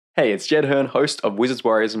Hey, it's Jed Hearn, host of Wizards,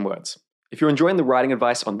 Warriors, and Words. If you're enjoying the writing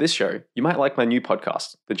advice on this show, you might like my new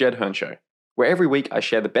podcast, The Jed Hearn Show, where every week I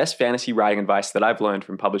share the best fantasy writing advice that I've learned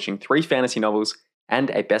from publishing 3 fantasy novels and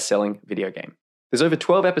a best-selling video game. There's over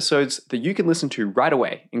 12 episodes that you can listen to right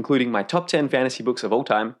away, including my top 10 fantasy books of all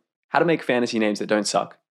time, how to make fantasy names that don't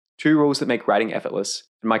suck, 2 rules that make writing effortless,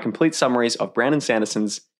 and my complete summaries of Brandon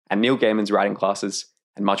Sanderson's and Neil Gaiman's writing classes,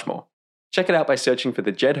 and much more. Check it out by searching for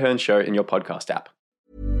The Jed Hearn Show in your podcast app.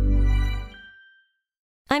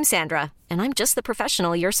 I'm Sandra, and I'm just the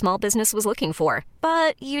professional your small business was looking for.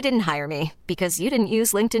 But you didn't hire me because you didn't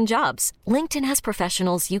use LinkedIn Jobs. LinkedIn has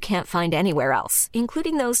professionals you can't find anywhere else,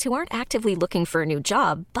 including those who aren't actively looking for a new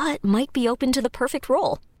job, but might be open to the perfect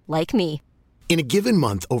role, like me. In a given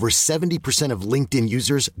month, over 70% of LinkedIn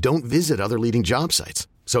users don't visit other leading job sites.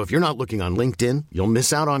 So if you're not looking on LinkedIn, you'll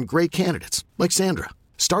miss out on great candidates like Sandra.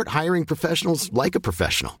 Start hiring professionals like a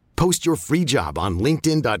professional. Post your free job on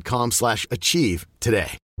linkedin.com/achieve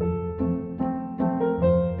today.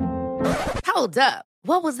 Hold up.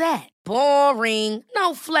 What was that? Boring.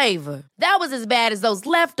 No flavor. That was as bad as those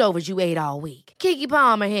leftovers you ate all week. Keke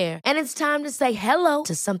Palmer here, and it's time to say hello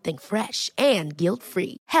to something fresh and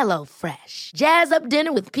guilt-free. HelloFresh. Jazz up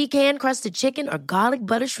dinner with pecan-crusted chicken or garlic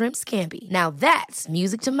butter shrimp scampi. Now that's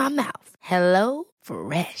music to my mouth.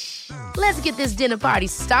 HelloFresh. Let's get this dinner party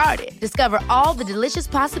started. Discover all the delicious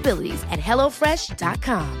possibilities at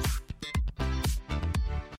HelloFresh.com.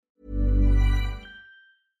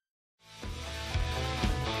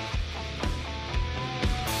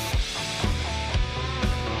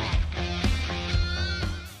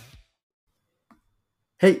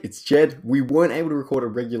 Hey, it's Jed. We weren't able to record a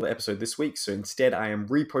regular episode this week, so instead I am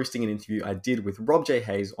reposting an interview I did with Rob J.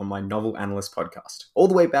 Hayes on my Novel Analyst podcast, all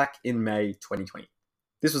the way back in May 2020.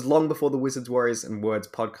 This was long before the Wizards, Warriors, and Words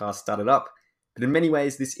podcast started up, but in many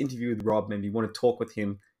ways this interview with Rob made me want to talk with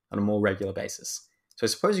him on a more regular basis. So I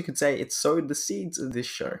suppose you could say it sowed the seeds of this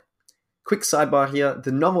show. Quick sidebar here,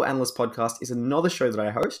 the Novel Analyst podcast is another show that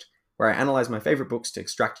I host, where I analyze my favorite books to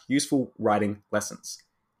extract useful writing lessons.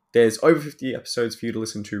 There's over 50 episodes for you to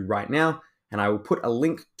listen to right now, and I will put a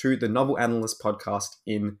link to the Novel Analyst podcast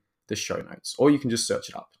in the show notes, or you can just search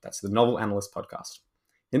it up. That's the Novel Analyst podcast.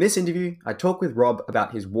 In this interview, I talk with Rob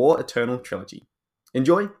about his War Eternal trilogy.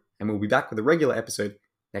 Enjoy, and we'll be back with a regular episode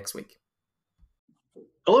next week.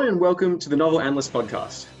 Hello and welcome to the Novel Analyst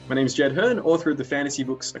podcast. My name is Jed Hearn, author of the fantasy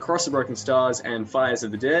books Across the Broken Stars and Fires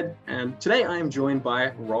of the Dead, and today I am joined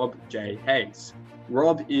by Rob J. Hayes.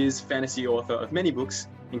 Rob is fantasy author of many books,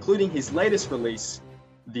 including his latest release,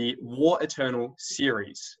 the War Eternal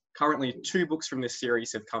series. Currently, 2 books from this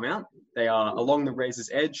series have come out. They are Along the Razor's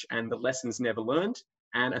Edge and The Lessons Never Learned,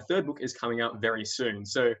 and a 3rd book is coming out very soon.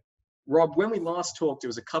 So, Rob, when we last talked, it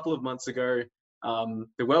was a couple of months ago.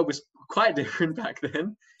 The world was quite different back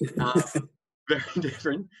then, very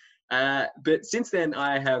different. But since then,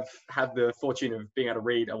 I have had the fortune of being able to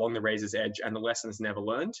read Along the Razor's Edge and The Lessons Never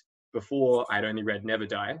Learned. Before, I'd only read Never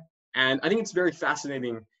Die. And I think it's very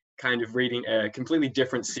fascinating kind of reading a completely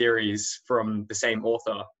different series from the same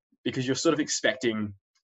author, because you're sort of expecting,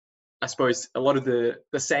 I suppose, a lot of the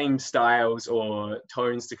same styles or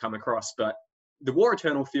tones to come across. But the War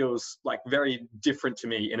Eternal feels like very different to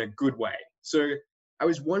me in a good way. So I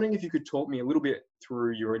was wondering if you could talk me a little bit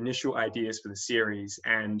through your initial ideas for the series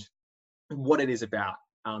and what it is about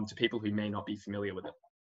to people who may not be familiar with it.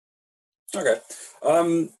 Okay,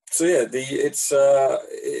 so yeah, it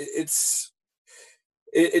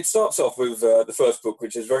starts off with the first book,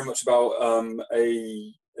 which is very much about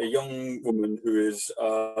a young woman who is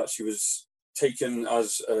she was taken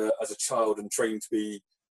as a child and trained to be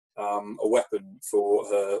a weapon for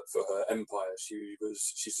her empire.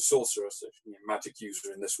 She's a sorceress, a magic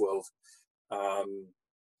user in this world,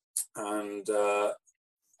 and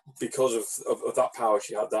because of that power,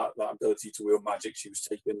 she had that ability to wield magic. She was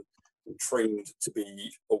taken and trained to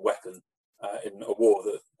be a weapon in a war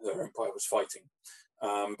that her empire was fighting.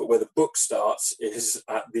 But where the book starts is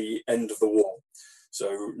at the end of the war.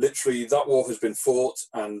 So literally that war has been fought,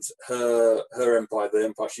 and her empire, the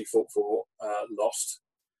empire she fought for, lost.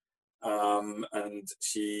 And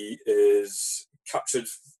she is captured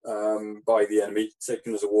by the enemy,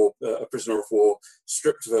 taken as a prisoner of war,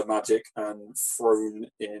 stripped of her magic, and thrown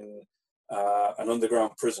in an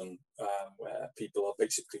underground prison where people are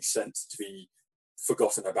basically sent to be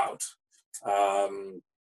forgotten about,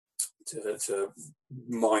 to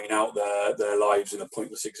mine out their lives in a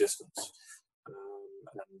pointless existence.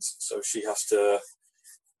 And so she has to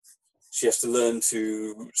learn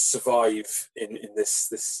to survive in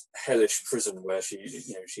this hellish prison where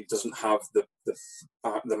she doesn't have the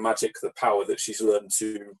magic, the power that she's learned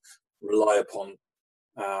to rely upon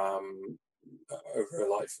over her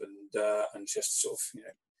life, and she has to sort of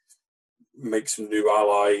make some new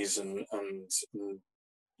allies and learn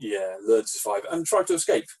to survive and try to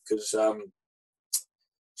escape, because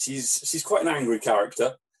she's quite an angry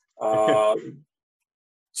character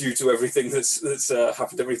due to everything that's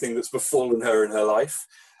happened, everything that's befallen her in her life.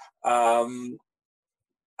 And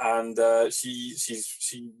she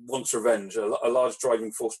wants revenge. A large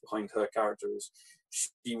driving force behind her character is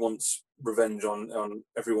she wants revenge on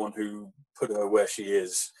everyone who put her where she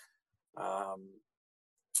is.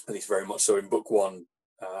 At least very much so in book one.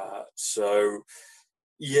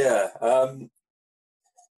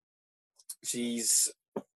 She's.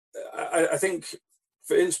 I think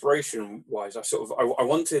for inspiration wise, I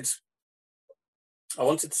wanted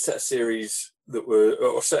to set a series that were,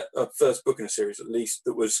 or set a first book in a series at least,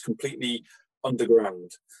 that was completely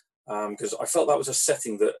underground, because I felt that was a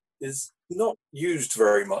setting that is not used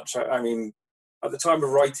very much. I mean, at the time of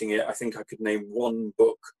writing it, I think I could name one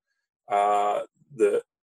book that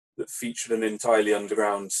featured an entirely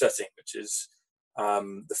underground setting, which is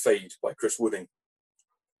The Fade by Chris Wooding,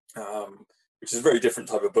 which is a very different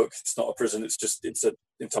type of book. It's not a prison, it's an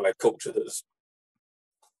entire culture that has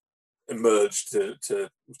emerged to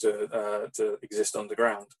exist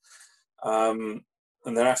underground. And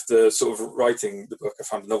then after sort of writing the book, I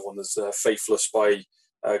found another one. There's Faithless by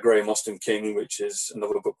Graham Austin King, which is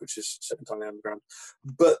another book which is set entirely underground.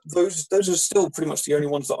 But those are still pretty much the only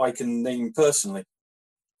ones that I can name personally.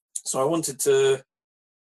 So I wanted to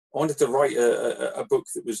write a book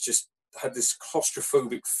that was just had this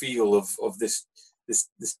claustrophobic feel of this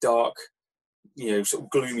dark, sort of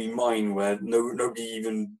gloomy mine where nobody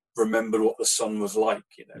even remembered what the sun was like,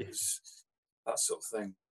 yes. That sort of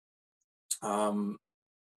thing. And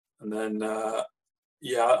then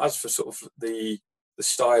as for sort of the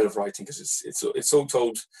style of writing, because it's all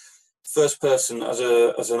told first person as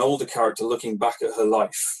an older character looking back at her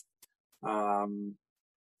life,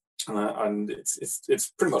 and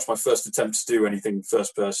it's pretty much my first attempt to do anything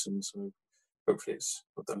first person, so hopefully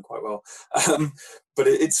I've done quite well. But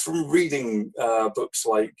it's from reading books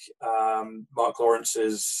like Mark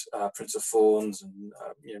Lawrence's Prince of Thorns and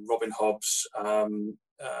Robin Hobb's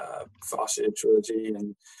Farseer trilogy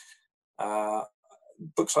and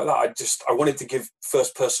books like that. I wanted to give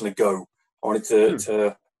first person a go. I wanted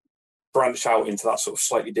to branch out into that sort of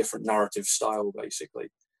slightly different narrative style,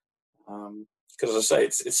 basically. Because as I say,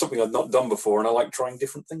 it's something I've not done before, and I like trying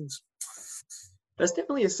different things. That's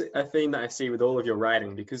definitely a theme that I see with all of your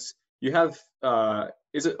writing, because you have,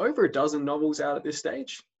 is it over a dozen novels out at this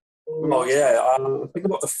stage? Oh, yeah. I think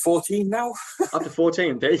I'm up to 14 now. Up to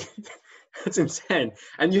 14. That's insane.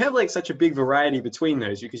 And you have like such a big variety between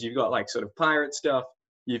those, because you've got like sort of pirate stuff,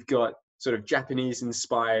 you've got sort of Japanese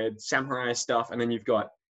inspired samurai stuff, and then you've got,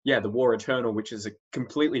 The War Eternal, which is a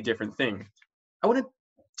completely different thing. I want to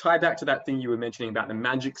tie back to that thing you were mentioning about the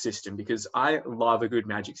magic system, because I love a good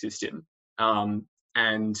magic system.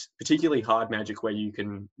 And particularly hard magic, where you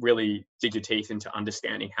can really dig your teeth into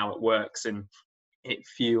understanding how it works, and it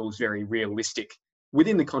feels very realistic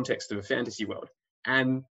within the context of a fantasy world.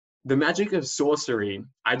 And the magic of sorcery,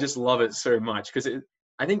 I just love it so much, because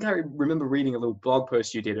I think I remember reading a little blog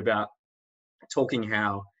post you did about talking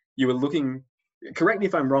how you were looking, correct me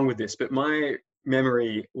if I'm wrong with this, but my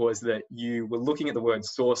memory was that you were looking at the word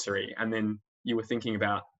sorcery and then you were thinking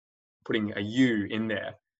about putting a U in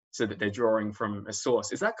there so that they're drawing from a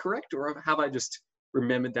source. Is that correct, or have I just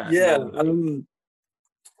remembered that? Yeah,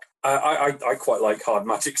 I quite like hard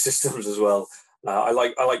magic systems as well. I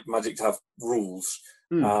like magic to have rules.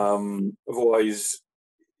 Otherwise,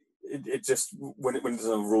 it just when it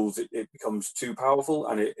doesn't have rules, it becomes too powerful,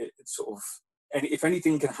 and it sort of. And if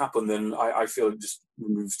anything can happen, then I feel it just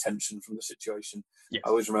removes tension from the situation. Yes. I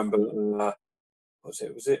always remember,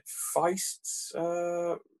 was it Feist's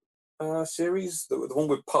series, the one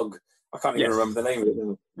with Pug? I can't even remember the name of it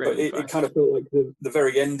now. Really, but it kind of felt like the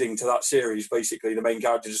very ending to that series. Basically, the main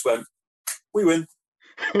character just went, "We win,"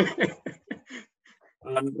 and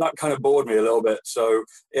that kind of bored me a little bit. So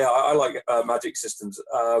yeah, I like magic systems.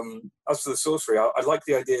 As for the sorcery, I like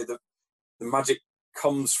the idea that the magic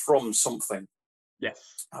comes from something.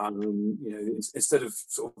 Yes. Instead of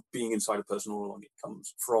sort of being inside a person all along, it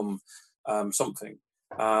comes from something.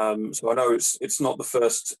 So I know it's not the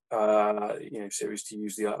first series to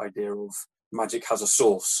use the idea of magic has a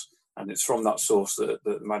source, and it's from that source that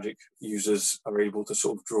the magic users are able to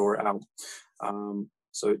sort of draw it out.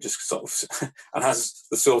 So it just sort of, and as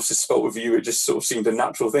the source is spelt with U, it just sort of seemed a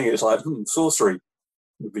natural thing. It's like sorcery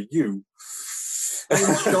with a U.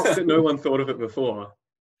 I'm shocked that no one thought of it before.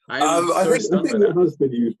 I think it has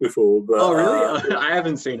been used before. But, oh, really? I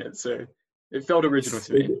haven't seen it, so It felt original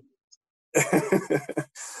to me.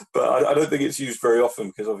 But I don't think it's used very often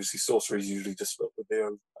because obviously sorcery is usually just spelled with the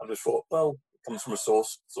O. I just thought, well, it comes from a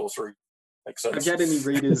source. Sorcery makes sense. Have you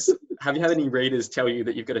had any readers tell you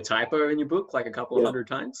that you've got a typo in your book, like a couple of hundred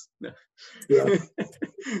times? No. Yeah,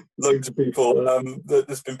 loads of people.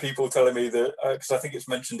 There's been people telling me that because I think it's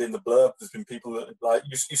mentioned in the blurb. There's been people that like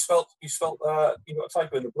you spelt you got a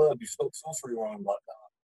typo in the blurb. You spelled sorcery wrong. I'm like, no,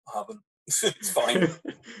 I haven't. It's fine.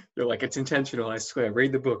 You're like, it's intentional, I swear.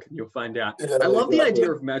 Read the book and you'll find out. Yeah, I love the idea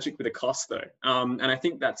of magic with a cost, though. And I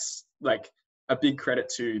think that's like a big credit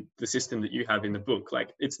to the system that you have in the book.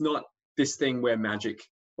 Like, it's not this thing where magic,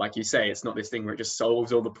 like you say, it's not this thing where it just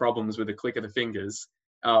solves all the problems with a click of the fingers.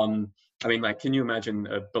 I mean, like, can you imagine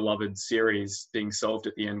a beloved series being solved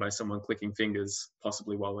at the end by someone clicking fingers,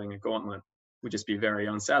 possibly while wearing a gauntlet? Would just be very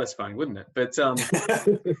unsatisfying, wouldn't it? But it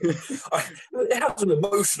has an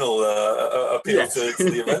emotional appeal to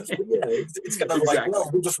the event. Yeah, it's kind of exactly. like, well,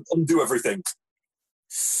 we'll just undo everything.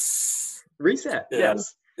 Reset. Yeah.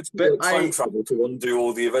 Yes. It's but time travel to undo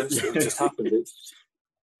all the events that just happened.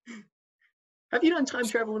 Have you done time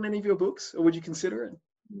travel in any of your books, or would you consider it?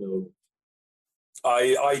 No.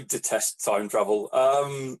 I detest time travel.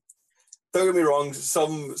 Don't get me wrong.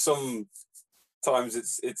 Sometimes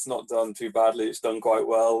it's not done too badly. It's done quite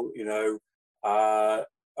well. You know,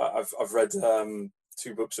 I've read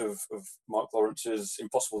 2 books of Mark Lawrence's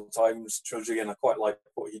Impossible Times trilogy, and I quite like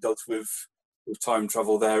what he does with time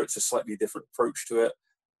travel there. It's a slightly different approach to it.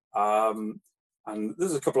 And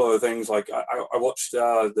there's a couple other things, like I watched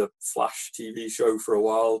the Flash TV show for a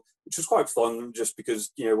while, which was quite fun, just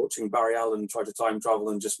because, you know, watching Barry Allen try to time travel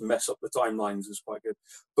and just mess up the timelines was quite good.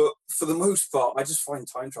 But for the most part, I just find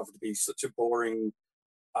time travel to be such a boring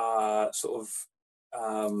sort of,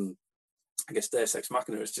 I guess, Deus Ex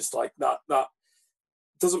Machina. It's just like that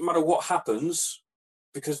doesn't matter what happens,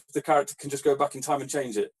 because the character can just go back in time and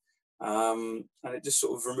change it. And it just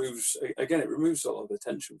sort of removes a lot of the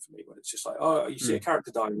tension for me when it's just like, oh, you see a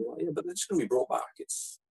character dying, you're like, yeah, but they're just going to be brought back.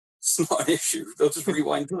 It's not an issue. They'll just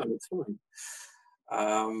rewind time. It's fine.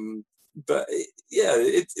 But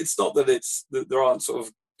it's not that there aren't sort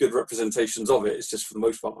of good representations of it. It's just, for the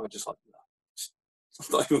most part, I just like, I'm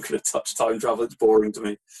not even going to touch time travel. It's boring to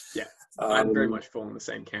me. Yeah. I'm very much fall in the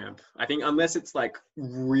same camp. I think unless it's like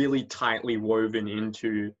really tightly woven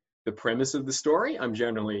into the premise of the story, I'm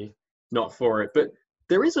generally not for it. But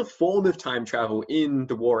there is a form of time travel in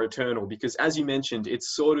The War Eternal, because as you mentioned,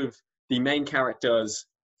 it's sort of the main character's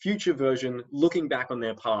future version looking back on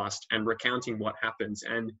their past and recounting what happens.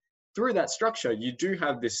 And through that structure, you do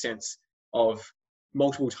have this sense of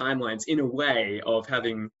multiple timelines, in a way of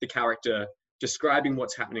having the character describing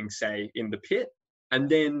what's happening, say, in the pit, and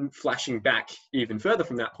then flashing back even further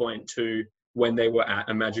from that point to when they were at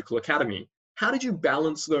a magical academy. How did you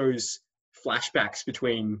balance those flashbacks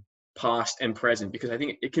between past and present? Because I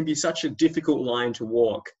think it can be such a difficult line to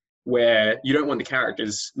walk, where you don't want the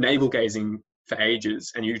characters navel gazing for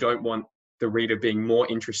ages, and you don't want the reader being more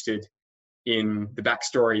interested in the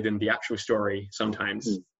backstory than the actual story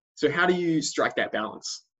sometimes. So how do you strike that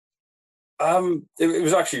balance? It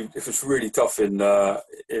was really tough in The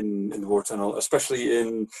War Eternal, especially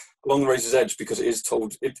in Along the Razor's Edge, because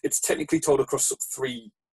it's technically told across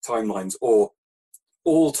 3 timelines, or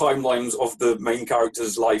all timelines of the main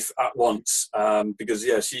character's life at once. Because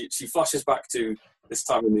she flashes back to this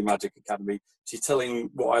time in the Magic Academy. She's telling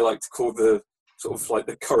what I like to call the sort of like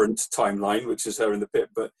the current timeline, which is her in the pit.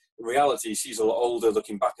 But in reality, she's a lot older,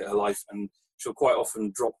 looking back at her life, and she'll quite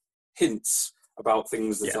often drop hints about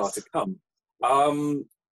things that are to come.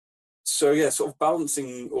 Sort of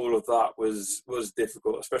balancing all of that was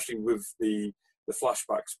difficult, especially with the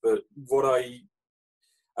flashbacks. But what I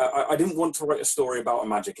didn't want to write a story about a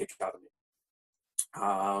magic academy.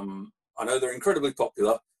 I know they're incredibly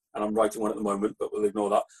popular, and I'm writing one at the moment, but we'll ignore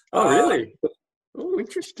that. Oh, really? Oh,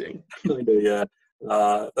 interesting. Yeah.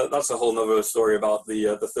 That's a whole nother story about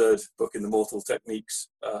the 3rd book in the Mortal Techniques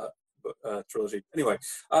trilogy. Anyway,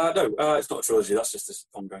 no, it's not a trilogy. That's just this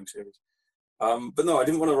ongoing series. But no, I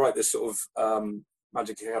didn't want to write this sort of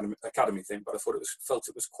Magic Academy thing, but I felt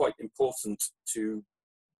it was quite important to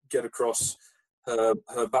get across her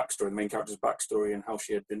backstory, the main character's backstory, and how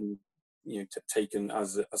she had been, taken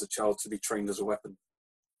as a child to be trained as a weapon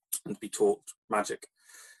and to be taught magic.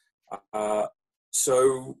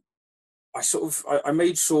 So I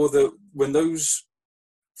made sure that when those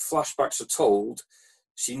flashbacks are told,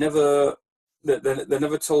 they're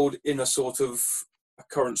never told in a sort of a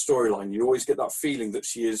current storyline. You always get that feeling that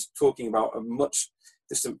she is talking about a much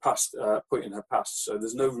distant past point in her past. So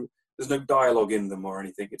there's no dialogue in them or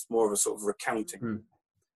anything. It's more of a sort of recounting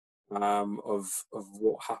of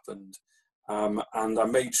what happened. and I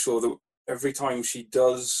made sure that every time she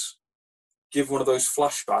does give one of those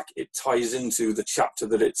flashback, it ties into the chapter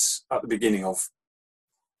that it's at the beginning of,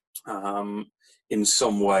 in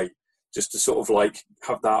some way, just to sort of like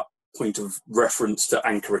have that point of reference to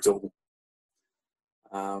anchor it all.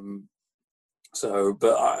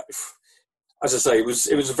 As I say, it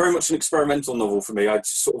was very much an experimental novel for me. I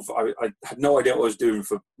had no idea what I was doing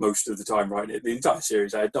for most of the time writing it. The entire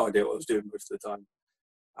series, I had no idea what I was doing most of the time.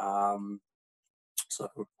 So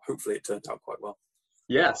hopefully it turned out quite well.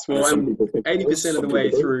 Yes, well, I'm 80% of the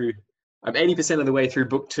way through. I'm 80% of the way through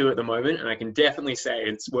book 2 at the moment, and I can definitely say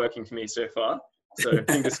it's working for me so far. So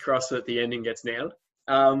fingers crossed that the ending gets nailed.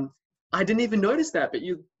 I didn't even notice that, but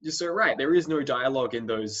you're so right. There is no dialogue in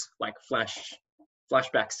those like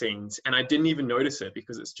flashback scenes, and I didn't even notice it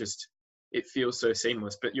because it feels so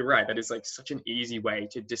seamless. But you're right, that is like such an easy way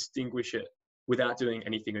to distinguish it without doing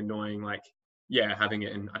anything annoying, like having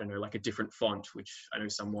it in, I don't know, like a different font, which I know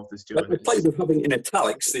some authors do. I played with having it in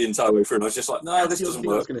italics the entire way through, and I was just like, no, this doesn't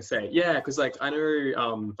work. I was going to say, yeah, because like I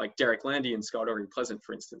know like Derek Landy in Scott Aubrey Pleasant,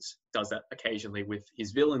 for instance, does that occasionally with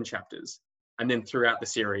his villain chapters, and then throughout the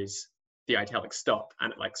series the italics stop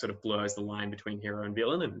and it like sort of blurs the line between hero and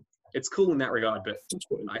villain, and it's cool in that regard, but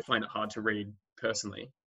I find it hard to read personally.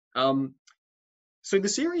 So the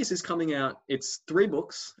series is coming out, it's 3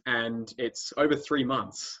 books and it's over 3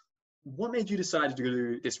 months. What made you decide to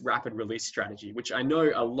do this rapid release strategy, which I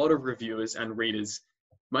know a lot of reviewers and readers,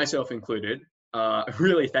 myself included, are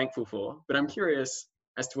really thankful for, but I'm curious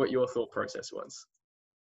as to what your thought process was.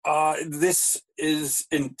 This is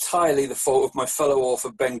entirely the fault of my fellow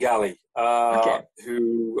author, Ben Galley,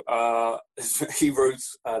 who he wrote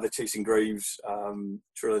the Chasing Graves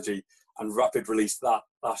trilogy and rapid released that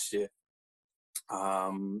last year.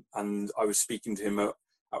 And I was speaking to him at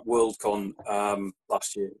Worldcon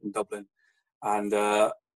last year in Dublin, and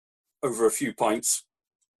over a few pints,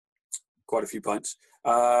 quite a few pints,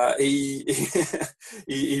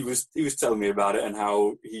 he was telling me about it and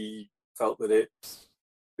how he felt that it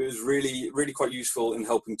was really, really quite useful in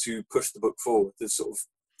helping to push the book forward.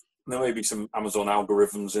 There may be some Amazon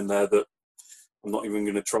algorithms in there that I'm not even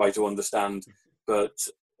going to try to understand, but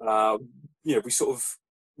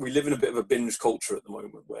we live in a bit of a binge culture at the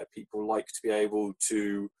moment where people like to be able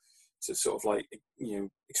to sort of like,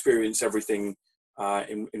 experience everything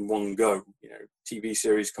in one go. TV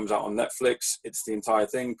series comes out on Netflix, it's the entire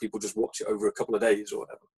thing. People just watch it over a couple of days or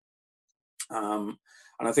whatever.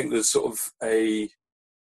 And I think there's sort of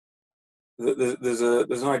there's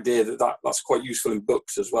an idea that's quite useful in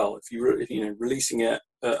books as well. If you're releasing a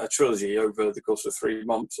trilogy over the course of 3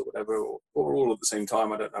 months or whatever, or all at the same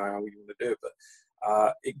time, I don't know how you want to do it, but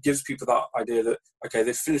it gives people that idea that, okay,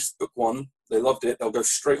 they've finished book 1, they loved it, they'll go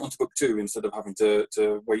straight on to book 2 instead of having to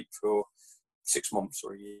wait for 6 months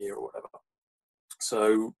or a year or whatever.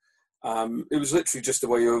 So it was literally just a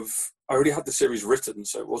way of, I already had the series written,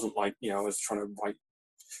 so it wasn't like, I was trying to write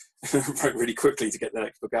really quickly to get the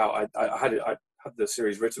next book out. I had the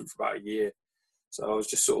series written for about a year, so I was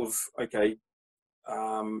just sort of, okay,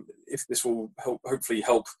 if this will hopefully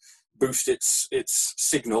help boost its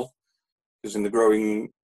signal, because in the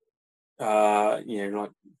growing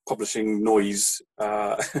like publishing noise,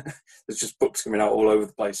 there's just books coming out all over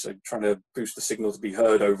the place, so trying to boost the signal to be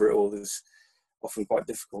heard over it all is often quite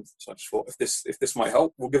difficult. So I just thought, if this might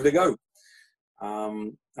help, we'll give it a go.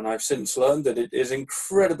 And I've since learned that it is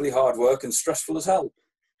incredibly hard work and stressful as hell.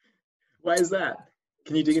 Why is that?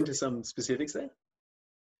 Can you dig into some specifics there?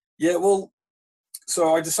 Yeah, well,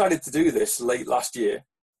 so I decided to do this late last year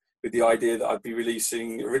with the idea that I'd be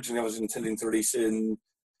releasing, originally I was intending to release in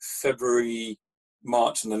February,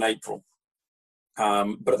 March, and then April.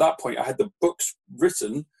 But at that point I had the books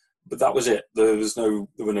written, but that was it. There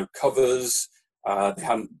were no covers. They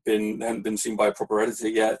hadn't been seen by a proper editor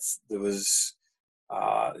yet. There was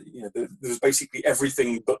basically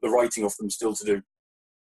everything but the writing of them still to do.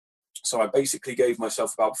 So I basically gave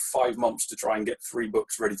myself about 5 months to try and get 3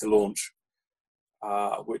 books ready to launch,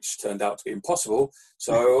 which turned out to be impossible.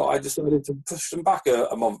 So I decided to push them back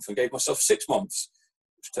a month and gave myself 6 months,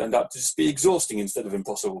 which turned out to just be exhausting instead of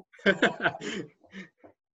impossible.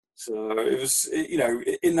 So it was,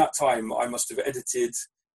 in that time I must have edited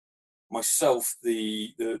myself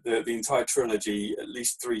the entire trilogy at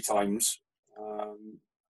least 3 times.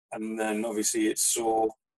 And then obviously it saw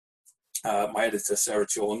my editor, Sarah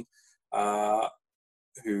Chorn,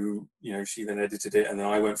 who, she then edited it, and then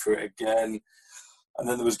I went through it again. And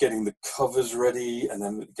then there was getting the covers ready and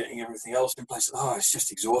then getting everything else in place. It's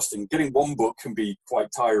just exhausting. Getting 1 book can be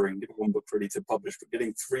quite tiring, getting 1 book ready to publish, but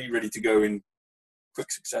getting 3 ready to go in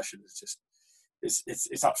quick succession is just,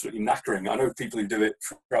 it's absolutely knackering. I know people who do it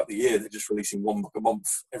throughout the year. They're just releasing one book a month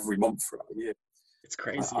every month throughout the year. It's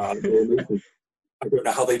crazy. I don't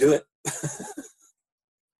know how they do it.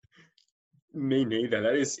 Me neither.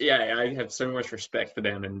 That is, yeah, I have so much respect for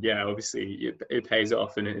them, and yeah, obviously it pays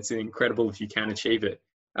off, and it's incredible if you can achieve it.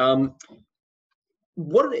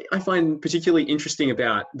 What I find particularly interesting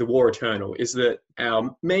about The War Eternal is that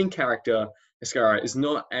our main character, Askara, is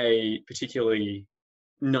not a particularly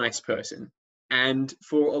nice person, and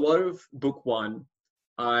for a lot of book one,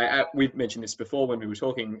 we've mentioned this before when we were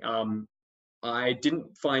talking. I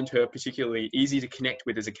didn't find her particularly easy to connect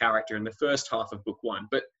with as a character in the first half of book one,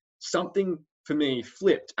 but something for me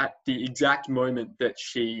flipped at the exact moment that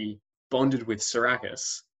she bonded with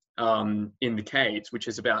Sarkis in the caves, which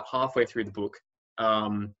is about halfway through the book.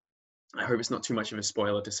 I hope it's not too much of a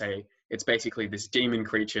spoiler to say it's basically this demon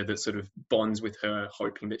creature that sort of bonds with her,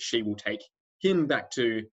 hoping that she will take him back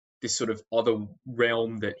to this sort of other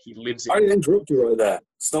realm that he lives in. I didn't interrupt you right there.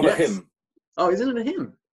 It's not a him. Oh, isn't it a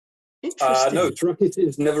him? Interesting. No, Sarkis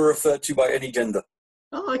is never referred to by any gender.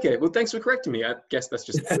 Oh, okay. Well, thanks for correcting me. I guess that's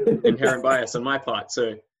just inherent bias on my part.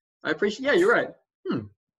 So I appreciate. Yeah, you're right.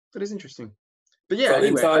 That is interesting. But yeah,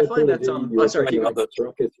 anyway, I find that. That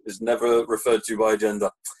Sarkis is never referred to by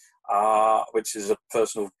gender, which is a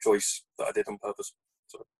personal choice that I did on purpose.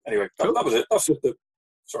 So anyway, that was it. That's just the.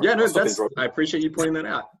 Sorry, yeah, no, I appreciate you pointing that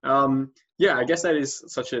out. Yeah, I guess that is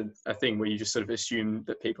such a thing where you just sort of assume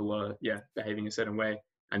that people are behaving a certain way,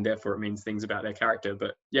 and therefore it means things about their character.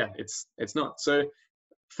 But yeah, it's not. So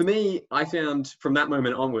for me, I found from that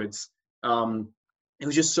moment onwards, it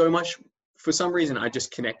was just so much. For some reason, I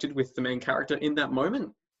just connected with the main character in that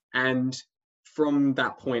moment, and from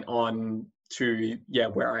that point on to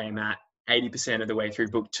where I am at 80% of the way through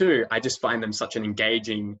book two, I just find them such an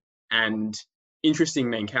engaging and interesting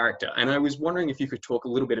main character. And I was wondering if you could talk a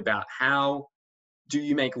little bit about how do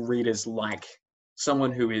you make readers like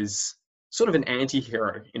someone who is sort of an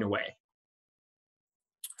anti-hero in a way?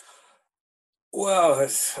 Well,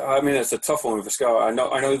 I mean, it's a tough one with Askara. I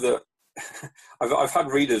know that I've had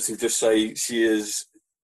readers who just say she is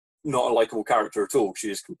not a likable character at all. She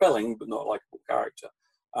is compelling, but not a likable character,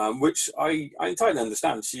 which I entirely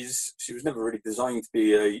understand. She was never really designed to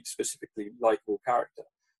be a specifically likable character.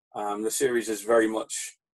 The series is very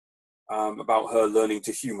much about her learning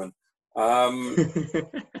to human,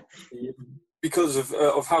 because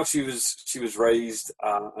of how she was raised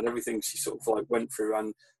and everything she sort of like went through,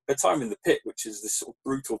 and her time in the pit, which is this sort of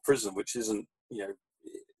brutal prison, which isn't,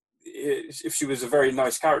 if she was a very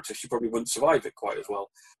nice character, she probably wouldn't survive it quite as well.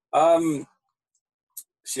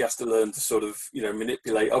 She has to learn to sort of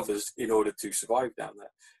manipulate others in order to survive down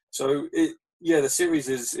there. So the series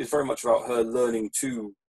is very much about her learning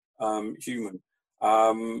to human,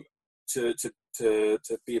 to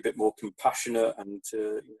be a bit more compassionate and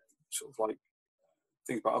to sort of like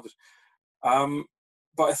think about others.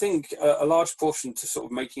 But I think a large portion to sort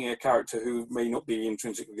of making a character who may not be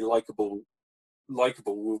intrinsically likable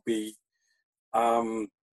will be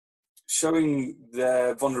showing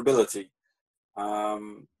their vulnerability,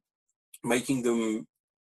 making them,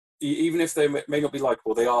 even if they may not be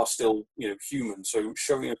likable, they are still human. So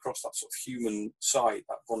showing across that sort of human side,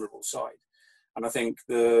 that vulnerable side. And I think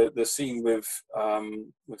the scene with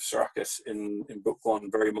Sarkis in book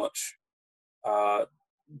one very much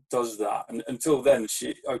does that. And until then,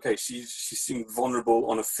 she seemed vulnerable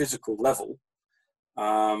on a physical level.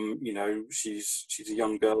 She's a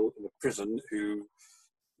young girl in a prison who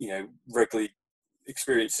regularly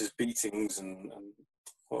experiences beatings and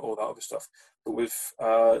all that other stuff. But with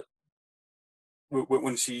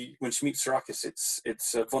when she meets Sarkis,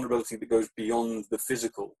 it's a vulnerability that goes beyond the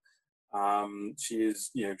physical. She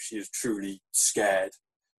is truly scared,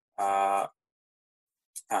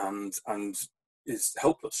 and is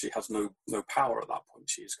helpless. She has no power at that point.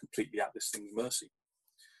 She is completely at this thing's mercy.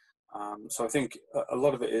 So I think a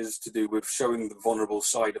lot of it is to do with showing the vulnerable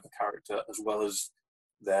side of a character as well as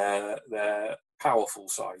their powerful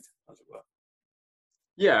side, as it were.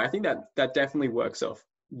 Yeah, I think that definitely works off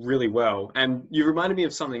really well. And you reminded me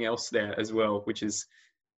of something else there as well, which is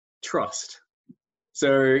trust.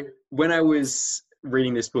 So when I was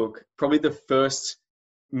reading this book, probably the first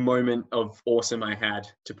moment of awesome I had,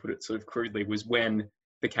 to put it sort of crudely, was when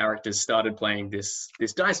the characters started playing this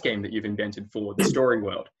dice game that you've invented for the story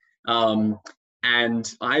world.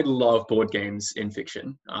 And I love board games in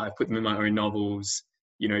fiction. I put them in my own novels.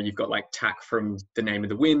 You've got like Tack from The Name of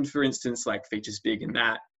the Wind, for instance, like features big in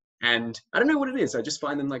that. And I don't know what it is. I just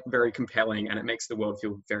find them like very compelling, and it makes the world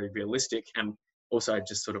feel very realistic. And also I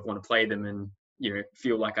just sort of want to play them and,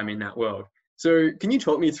 feel like I'm in that world. So can you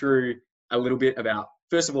talk me through a little bit about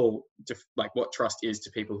first of all, like what trust is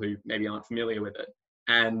to people who maybe aren't familiar with it.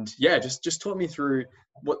 And yeah, just talk me through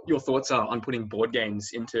what your thoughts are on putting board games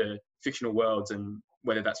into fictional worlds, and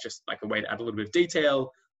whether that's just like a way to add a little bit of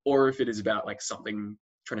detail, or if it is about like something,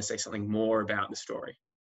 trying to say something more about the story.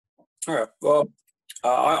 All right. Well,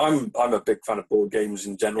 I'm a big fan of board games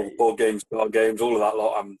in general. Board games, card games, all of that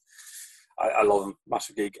lot. I love them.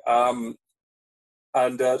 Massive geek. So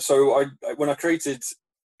when I created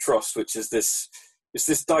Trust, which is this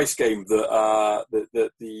dice game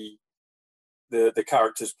that the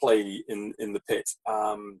characters play in the pit,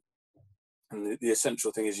 and the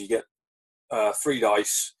essential thing is you get 3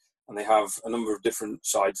 dice, and they have a number of different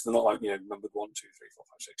sides. They're not like, numbered 1, 2, 3, 4,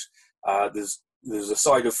 5, 6. There's a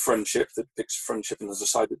side of friendship that depicts friendship, and there's a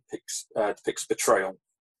side that depicts betrayal,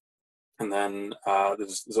 and then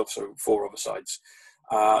there's also 4 other sides.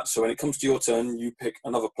 So when it comes to your turn, you pick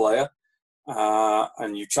another player,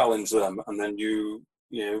 and you challenge them, and then you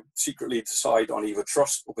secretly decide on either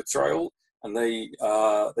trust or betrayal, and they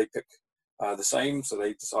pick the same, so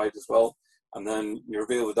they decide as well. And then you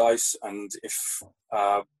reveal the dice, and if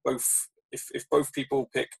both people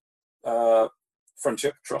pick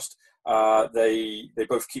friendship, trust, they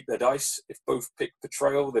both keep their dice. If both pick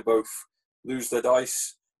betrayal, they both lose their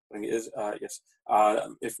dice. I think it is, yes.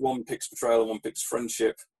 If one picks betrayal and one picks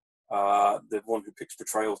friendship, the one who picks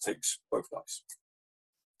betrayal takes both dice.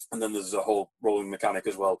 And then there's a whole rolling mechanic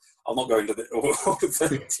as well. I'll not go into all of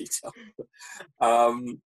the detail.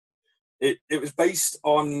 It was based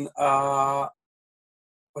on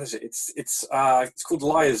what is it? It's called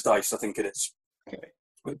Liar's Dice, I think it is. Okay.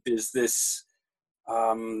 Which is this?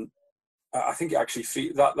 I think it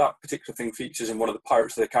actually that particular thing features in one of the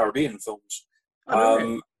Pirates of the Caribbean films.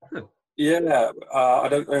 Yeah, I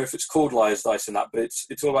don't know if it's called Liar's Dice in that, but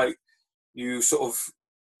it's all like you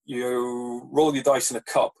roll your dice in a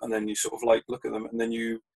cup, and then you sort of like look at them, and then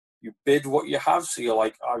you bid what you have. So you're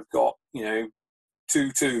like, I've got 2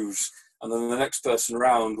 2s, and then the next person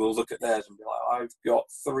around will look at theirs and be like, I've got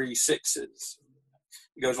 3 6s.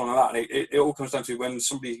 It goes on like that, and it all comes down to when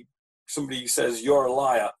somebody says you're a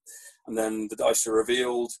liar, and then the dice are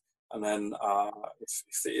revealed, and then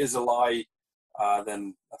if it is a lie,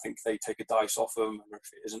 then I think they take a dice off them, and if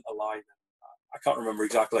it isn't a lie, then I can't remember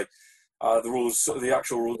exactly. The rules, the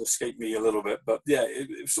actual rules escape me a little bit, but yeah,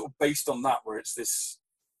 it's sort of based on that, where it's this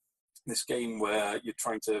game where you're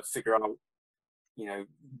trying to figure out,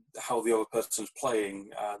 how the other person's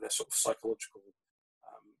playing, their sort of psychological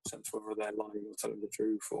sense, whether they're lying or telling the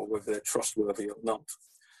truth, or whether they're trustworthy or not.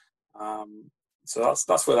 So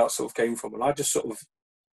that's where that sort of came from, and I just sort of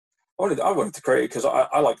I wanted to create it because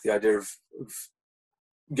I like the idea of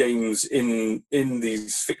games in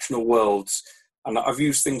these fictional worlds. And I've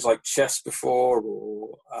used things like chess before,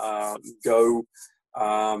 or Go,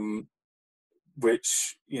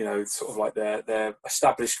 which, sort of like they're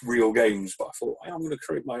established real games. But I thought, I'm going to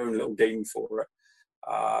create my own little game for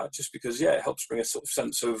it, just because, it helps bring a sort of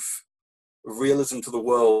sense of realism to the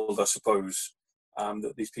world, I suppose.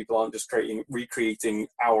 That these people aren't just recreating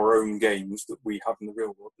our own games that we have in the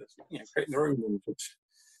real world. They're creating their own ones, which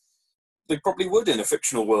they probably would in a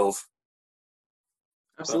fictional world.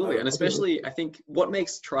 Absolutely. And especially, I think what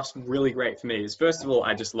makes Trust really great for me is, first of all,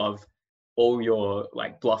 I just love all your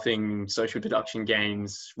like bluffing, social deduction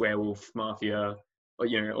games, werewolf, mafia,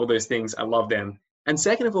 or, all those things. I love them. And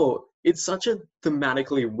second of all, it's such a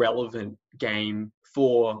thematically relevant game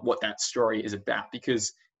for what that story is about,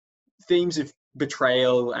 because themes of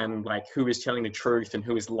betrayal and like who is telling the truth and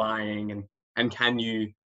who is lying, and can you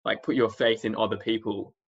like put your faith in other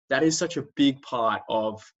people, that is such a big part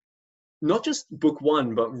of not just book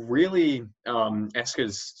 1, but really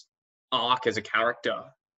Esker's arc as a character.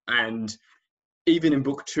 And even in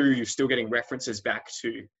book 2, you're still getting references back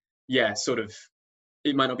to, sort of,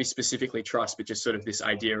 it might not be specifically trust, but just sort of this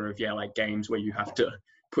idea of, like games where you have to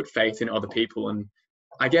put faith in other people. And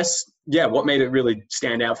I guess, what made it really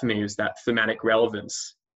stand out for me is that thematic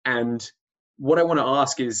relevance. And what I want to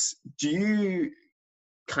ask is, do you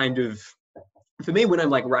kind of, for me, when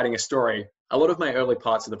I'm like writing a story, a lot of my early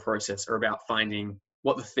parts of the process are about finding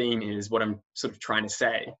what the theme is, what I'm sort of trying to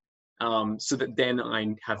say, so that then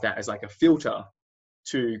I have that as like a filter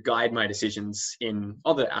to guide my decisions in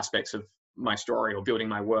other aspects of my story or building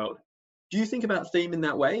my world. Do you think about theme in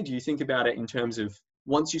that way? Do you think about it in terms of,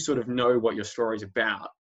 once you sort of know what your story is about,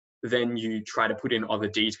 then you try to put in other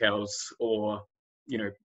details or,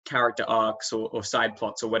 character arcs or side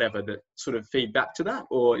plots or whatever that sort of feed back to that?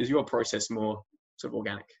 Or is your process more sort of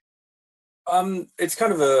organic? It's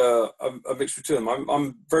kind of a mix between them.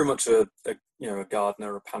 I'm very much a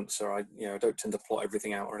gardener, a pantser. I don't tend to plot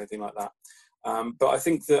everything out or anything like that. But I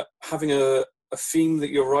think that having a a theme that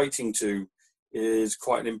you're writing to is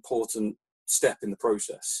quite an important step in the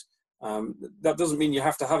process. That doesn't mean you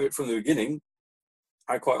have to have it from the beginning.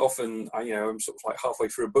 I quite often, I'm sort of like halfway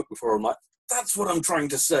through a book before I'm like, that's what I'm trying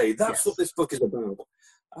to say. That's what this book is about.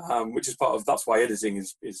 Which is that's why editing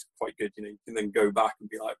is quite good. You can then go back and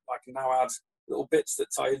be like, I can now add little bits that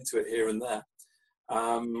tie into it here and there.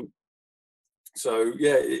 So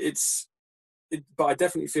yeah, but I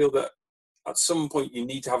definitely feel that at some point you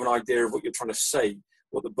need to have an idea of what you're trying to say,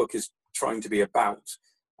 what the book is trying to be about.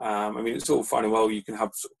 It's all fine and well. You can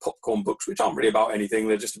have sort of popcorn books, which aren't really about anything.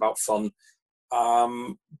 They're just about fun.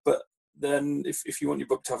 But then if you want your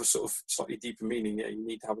book to have a sort of slightly deeper meaning, you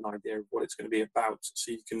need to have an idea of what it's going to be about,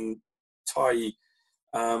 so you can tie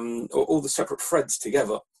all the separate threads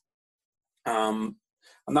together. And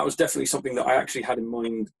that was definitely something that I actually had in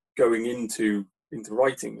mind going into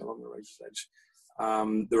writing Along the Razor's Edge.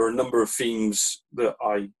 There are a number of themes that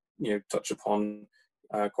I touch upon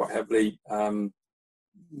quite heavily.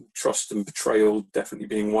 Trust and betrayal definitely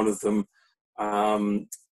being one of them.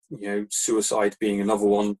 Suicide being another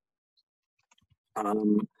one.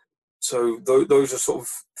 So those are sort of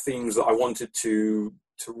themes that I wanted to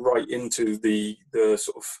write into the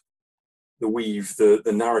sort of the weave, the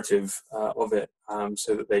narrative of it,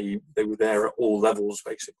 so that they were there at all levels,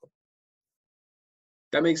 basically.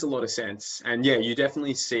 That makes a lot of sense. And yeah, you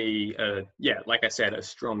definitely see, like I said, a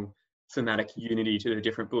strong thematic unity to the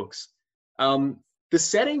different books. The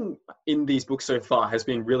setting in these books so far has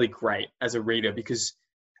been really great as a reader because,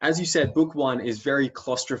 as you said, book 1 is very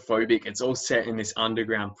claustrophobic. It's all set in this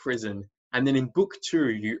underground prison. And then in book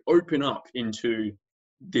 2, you open up into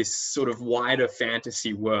this sort of wider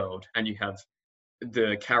fantasy world, and you have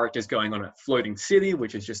the characters going on a floating city,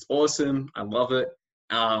 which is just awesome. I love it.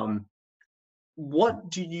 What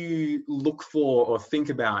do you look for or think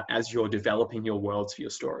about as you're developing your worlds for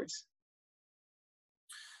your stories?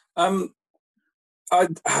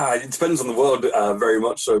 It depends on the world very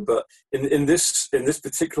much so, but in this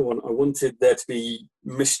particular one, I wanted there to be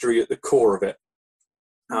mystery at the core of it.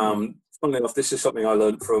 Funnily enough, this is something I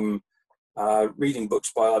learned from reading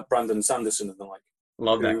books by Brandon Sanderson and the like.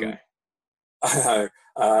 Love that guy. I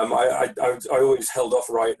always held off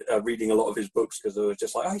reading a lot of his books because I was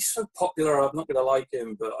just like, he's so popular, I'm not going to like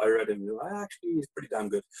him. But I read him, and actually, he's pretty damn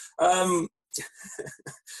good.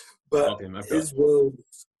 But his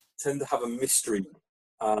worlds tend to have a mystery,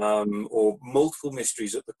 or multiple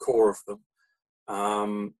mysteries at the core of them.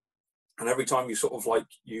 And every time you sort of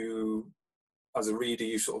as a reader,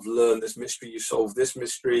 you sort of learn this mystery, you solve this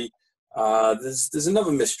mystery. There's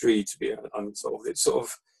another mystery to be unsolved. It's sort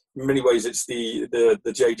of, in many ways, it's the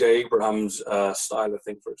J.J. Abrams style of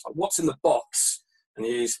thing, where it's like, what's in the box? And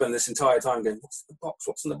you spend this entire time going, what's in the box?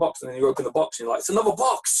 What's in the box? And then you open the box and you're like, it's another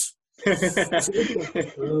box.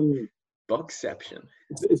 Boxception.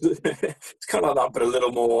 It's kind of like that, but a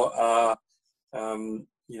little more.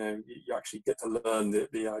 You actually get to learn the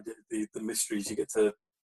idea, the mysteries. You get to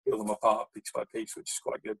peel them apart piece by piece, which is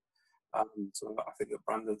quite good. So I think that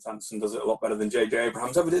Brandon Sanderson does it a lot better than J.J.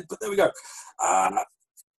 Abrams ever did. But there we go.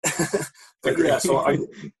 But yeah, so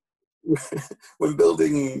when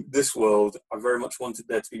building this world, I very much wanted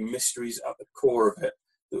there to be mysteries at the core of it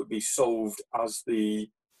that would be solved as the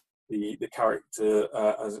character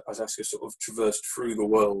as Esker sort of traversed through the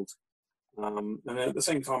world, and then at the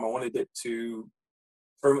same time I wanted it to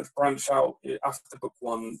very much branch out after book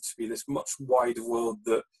 1 to be this much wider world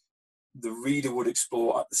that the reader would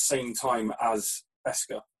explore at the same time as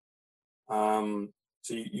Esker.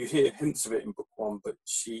 So you hear hints of it in book 1, but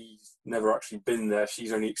she's never actually been there.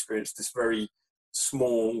 She's only experienced this very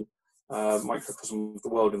small microcosm of the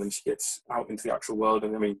world, and then she gets out into the actual world.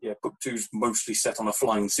 And book 2's mostly set on a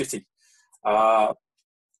flying city, or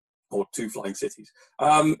 2 flying cities.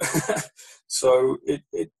 So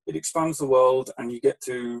it expands the world, and you get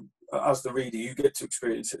to, as the reader, you get to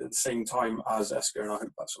experience it at the same time as Esker. And I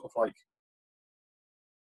hope that sort of like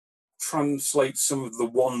translates some of the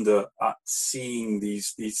wonder at seeing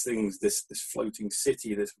these things, this floating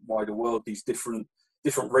city, this wider world, these different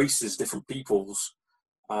races, different peoples,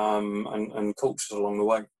 and cultures along the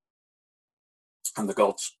way, and the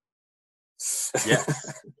gods. Yeah.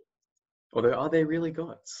 Although, are they really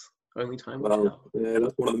gods? Only time will tell. Yeah,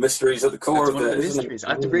 that's one of the mysteries at the core of it, isn't it?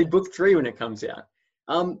 I have to read book 3 when it comes out.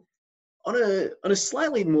 On a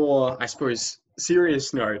slightly more, I suppose,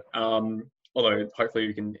 serious note, although hopefully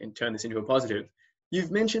we can turn this into a positive,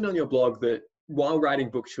 you've mentioned on your blog that while writing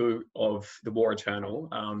book 2 of The War Eternal,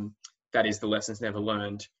 that is The Lessons Never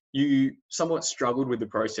Learned, you somewhat struggled with the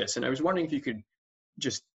process. And I was wondering if you could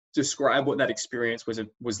just describe what that experience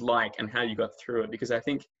was like and how you got through it, because I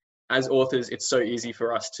think as authors, it's so easy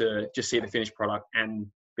for us to just see the finished product and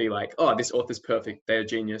be like, oh, this author's perfect. They're a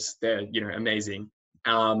genius. They're, amazing.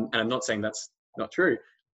 And I'm not saying that's not true,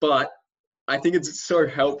 but I think it's so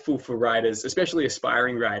helpful for writers, especially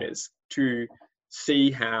aspiring writers, to see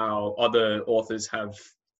how other authors have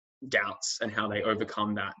doubts and how they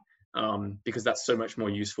overcome that, because that's so much more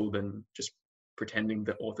useful than just pretending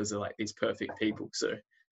that authors are like these perfect people. So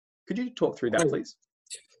could you talk through that, please?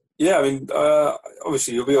 Yeah, I mean,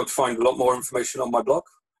 obviously you'll be able to find a lot more information on my blog.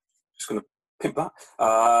 Just going to pimp that.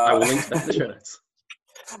 I will link to that in the show notes.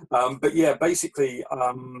 But yeah, basically,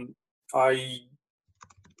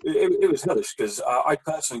 it was hellish because I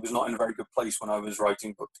personally was not in a very good place when I was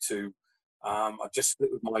writing book 2. I just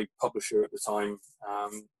split with my publisher at the time,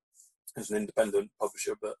 as an independent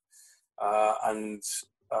publisher, but I was,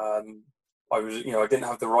 I didn't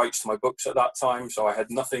have the rights to my books at that time, so I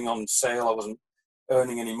had nothing on sale. I wasn't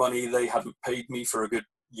earning any money. They hadn't paid me for a good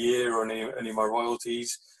year or any of my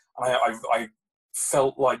royalties. I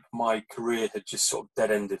felt like my career had just sort of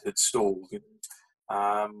dead-ended, had stalled.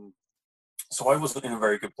 So I wasn't in a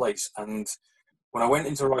very good place. And when I went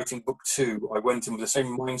into writing book 2, I went in with the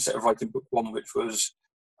same mindset of writing book 1, which was,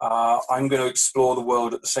 I'm going to explore the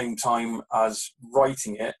world at the same time as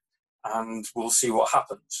writing it, and we'll see what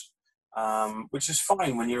happens. Which is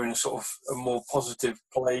fine when you're in a sort of a more positive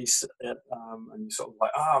place, and you're sort of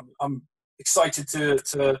like, I'm excited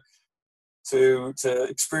to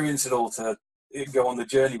experience it all, to go on the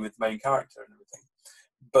journey with the main character and everything.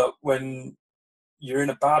 But when you're in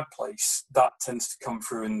a bad place, that tends to come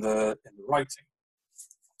through in the writing.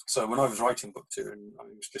 So when I was writing book 2, and I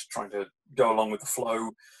was just trying to go along with the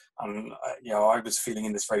flow, and I was feeling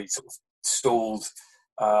in this very sort of stalled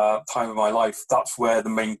time of my life, that's where the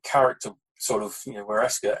main character sort of, where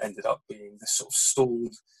Esker ended up being this sort of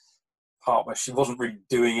stalled part where she wasn't really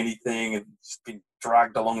doing anything and just being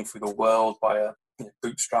dragged along through the world by her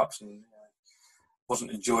bootstraps, and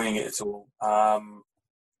wasn't enjoying it at all.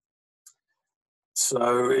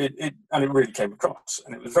 So it really came across,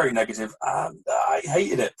 and it was very negative, and I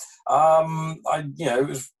hated it. It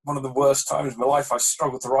was one of the worst times of my life. I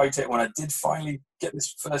struggled to write it. When I did finally get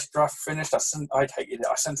this first draft finished, I hated it.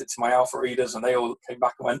 I sent it to my alpha readers, and they all came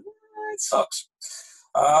back and went, "It sucks,"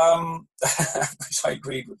 which I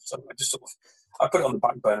agreed with. So I just I put it on the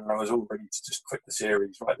back burner, and I was all ready to just quit the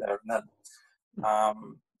series right there and then.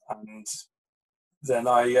 And then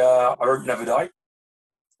I wrote Never Die.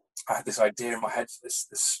 I had this idea in my head for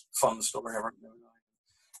this fun story. I wrote Never Die.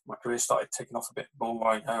 My career started taking off a bit more.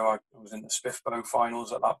 I was in the SPIFBO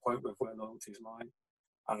finals at that point with Where Loyalties Lie.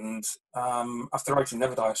 And after writing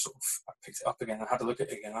Never Die, I picked it up again and had a look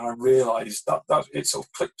at it again, and I realised that it sort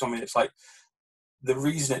of clicked on me. It's like, the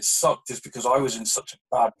reason it sucked is because I was in such a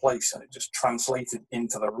bad place, and it just translated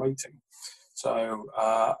into the writing. So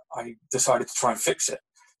I decided to try and fix it.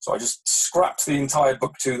 So I just scrapped the entire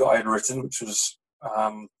book 2 that I had written, which was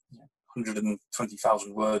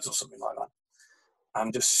 120,000 words or something like that,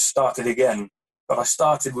 and just started again. But I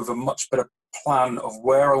started with a much better plan of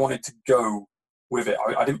where I wanted to go with it.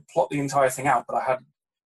 I didn't plot the entire thing out, but I had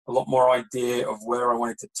a lot more idea of where I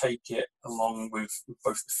wanted to take it, along with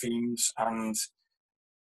both the themes and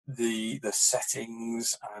the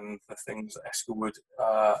settings and the things that Esker would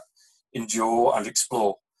endure and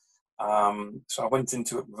explore. So I went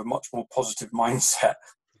into it with a much more positive mindset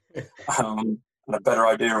and a better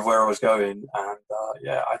idea of where I was going. And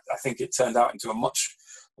I think it turned out into a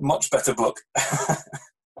much better book.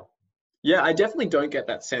 Yeah, I definitely don't get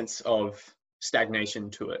that sense of stagnation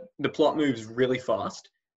to it. The plot moves really fast.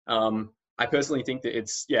 I personally think that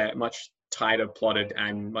it's much tighter plotted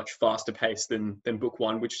and much faster paced than book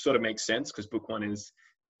 1, which sort of makes sense because book 1 is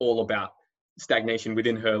all about stagnation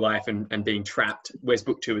within her life and being trapped, whereas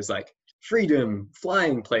book 2 is like freedom,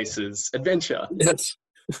 flying places, adventure. Yes.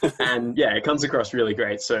 And it comes across really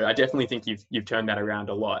great. So I definitely think you've turned that around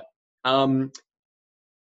a lot.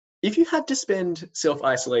 If you had to spend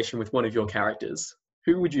self-isolation with one of your characters,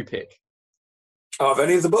 who would you pick? Of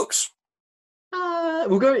any of the books?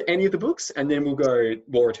 We'll go any of the books, and then we'll go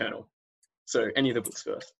War Eternal. So any of the books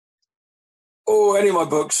first. Oh, any of my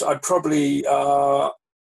books, I'd probably, I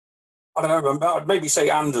don't know, I'd maybe say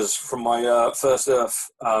Anders from my First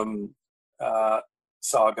Earth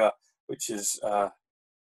saga, which is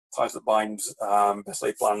Ties That Bind, Best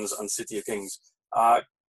Laid Plans, and City of Kings.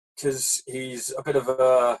 Because he's a bit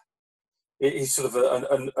of he's sort of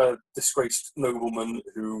a disgraced nobleman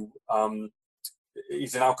who,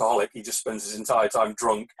 he's an alcoholic. He just spends his entire time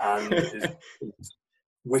drunk and is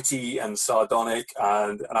witty and sardonic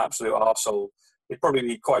and an absolute arsehole. It'd probably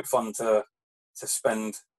be quite fun to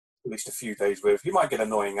spend at least a few days with. He might get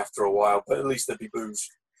annoying after a while, but at least there'd be booze.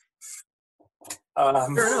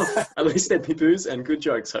 Fair enough. At least there'd be booze and good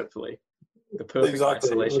jokes, hopefully. The perfect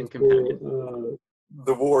isolation companion.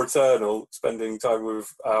 The War Eternal, spending time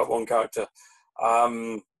with one character.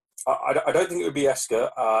 I don't think it would be Esker.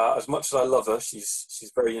 As much as I love her,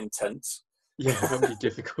 she's very intense. Yeah, that would be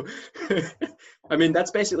difficult. I mean,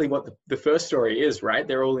 that's basically what the first story is, right?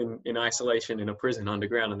 They're all in isolation in a prison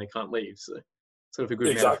underground and they can't leave. So sort of a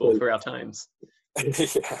good metaphor for our times.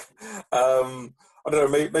 Yeah. I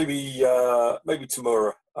don't know, maybe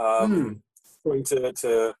Tamura. Trying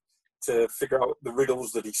to figure out the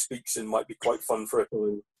riddles that he speaks in might be quite fun for a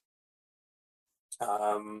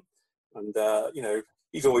time.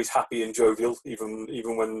 He's always happy and jovial, even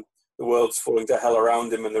when the world's falling to hell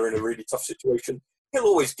around him and they're in a really tough situation. He'll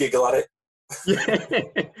always giggle at it. Yeah.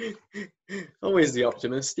 Always the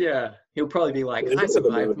optimist, yeah. He'll probably be like, I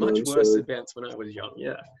survived much worse advance when I was young,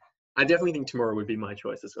 yeah. I definitely think Tamura would be my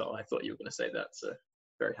choice as well. I thought you were going to say that, so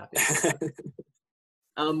very happy.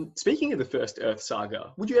 Speaking of the First Earth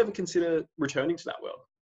saga, would you ever consider returning to that world?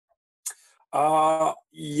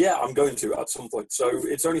 Yeah, I'm going to at some point. So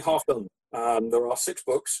it's only half done. There are 6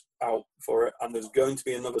 books out for it, and there's going to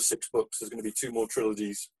be another 6 books. There's going to be 2 more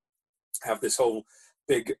trilogies. Have this whole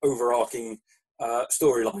big overarching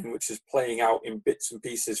storyline, which is playing out in bits and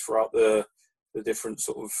pieces throughout the different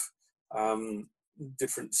sort of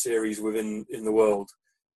different series in the world.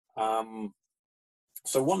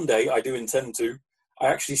 So one day I do intend to. I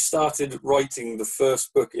actually started writing the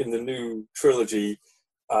first book in the new trilogy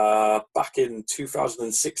back in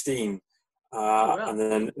 2016. And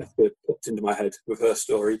then it popped into my head with her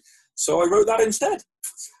story. So I wrote that instead.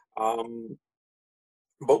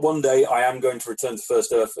 But one day I am going to return to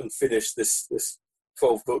First Earth and finish this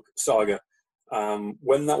 12-book saga.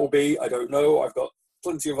 When that will be, I don't know. I've got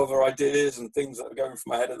plenty of other ideas and things that are going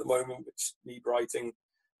through my head at the moment which need writing.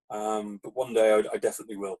 But one day I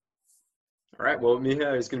definitely will. All right. Well,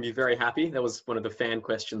 Miha is going to be very happy. That was one of the fan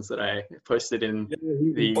questions that I posted in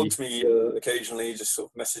he bugs me occasionally, just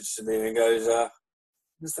sort of messages me and goes,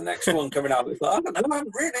 "When's the next one coming out?" It's like, I don't know, I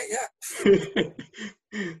haven't written it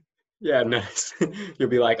yet. Yeah, nice. You'll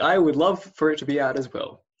be like, I would love for it to be out as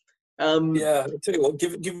well. Yeah, I'll tell you what,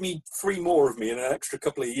 give me 3 more of me in an extra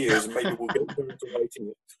couple of years and maybe we'll get into writing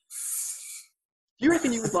it. Do you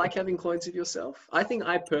reckon you would like having clones of yourself? I think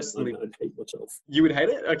I personally... I'd hate myself. You would hate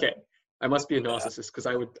it? Okay. I must be a narcissist because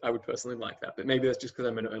I would personally like that. But maybe that's just because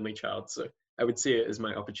I'm an only child. So I would see it as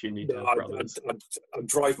my opportunity to have brothers. I'd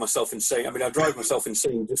drive myself insane. I mean, I drive myself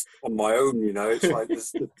insane just on my own, you know. It's like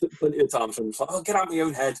there's plenty of times when I'm like, oh, get out of my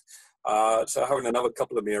own head. So having another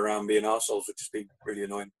couple of me around being arseholes would just be really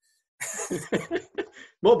annoying.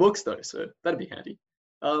 More books, though, so that'd be handy.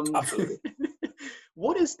 Absolutely.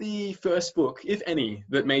 What is the first book, if any,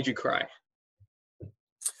 that made you cry?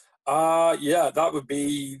 Yeah, that would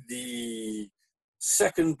be the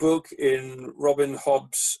second book in Robin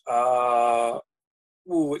Hobb's.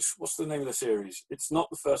 What's the name of the series? It's not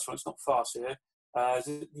the first one. It's not Farseer. Is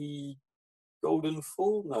it the Golden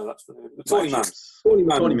Fall? No, that's the Tawny Man.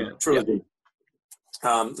 Tawny Man trilogy.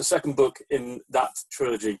 Yep. The second book in that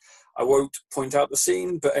trilogy. I won't point out the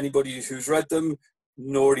scene, but anybody who's read them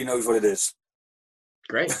already knows what it is.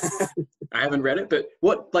 Great. I haven't read it,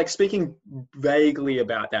 but speaking vaguely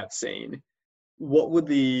about that scene, what were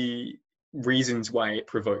the reasons why it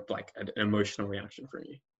provoked an emotional reaction from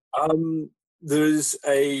you? There's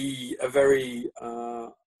a very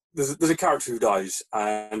there's a character who dies,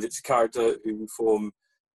 and it's a character who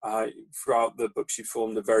throughout the books you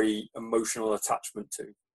formed a very emotional attachment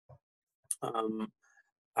to.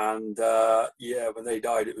 When they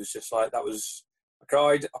died, it was just like that was. I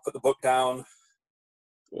cried. I put the book down.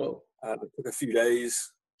 Whoa! It took a few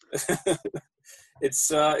days.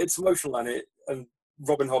 It's emotional, and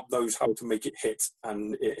Robin Hobb knows how to make it hit,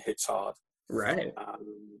 and it hits hard. Right.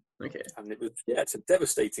 Okay. And it's a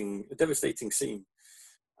devastating scene.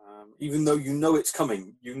 Even though you know it's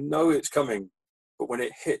coming, but when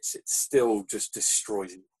it hits, it still just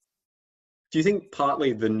destroys you. Do you think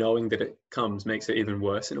partly the knowing that it comes makes it even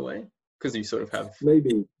worse in a way? Because you sort of have...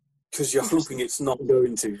 Maybe. Because you're hoping it's not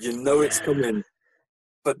going to. You know it's coming.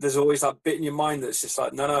 But there's always that bit in your mind that's just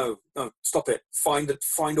like, no, stop it. Find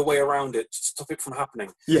a way around it. Stop it from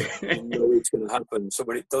happening. Yeah. You know it's going to happen. So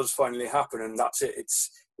when it does finally happen and that's it,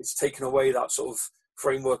 it's taken away that sort of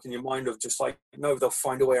framework in your mind of just like, no, they'll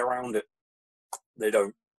find a way around it. They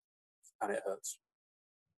don't. And it hurts.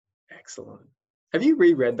 Excellent. Have you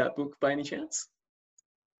reread that book by any chance?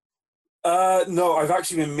 No, I've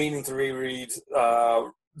actually been meaning to reread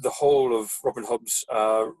the whole of Robin Hobb's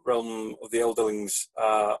Realm of the Elderlings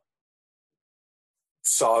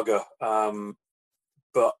saga,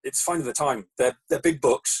 but it's finding the time. They're big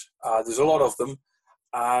books, There's a lot of them.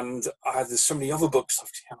 And there's so many other books.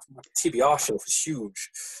 My TBR shelf is huge,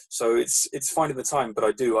 so it's finding the time. But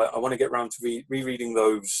I want to get around to rereading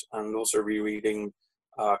those, and also rereading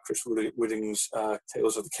Chris Wooding's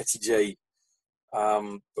Tales of the Ketty J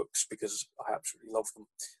books, because I absolutely love them.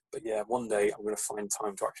 But yeah, one day I'm going to find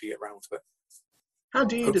time to actually get around to it. How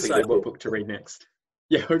do you decide what book to read next?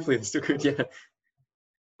 Yeah, hopefully they're still good. Yeah.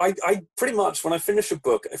 I pretty much, when I finish a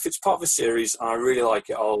book, if it's part of a series and I really like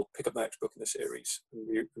it, I'll pick up the next book in the series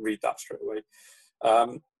and read that straight away.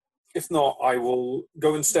 If not, I will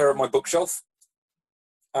go and stare at my bookshelf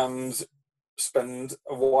and spend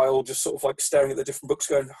a while just sort of like staring at the different books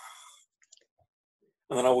going,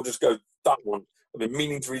 and then I will just go, that one. I've been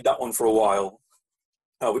meaning to read that one for a while,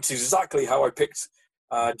 which is exactly how I picked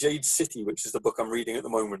Jade City, which is the book I'm reading at the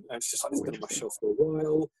moment. And it's just like, it's been on my shelf for a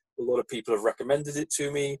while. A lot of people have recommended it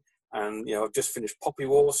to me, and I've just finished Poppy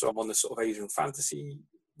War, so I'm on this sort of Asian fantasy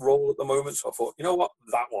role at the moment. So I thought, you know what,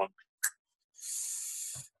 that one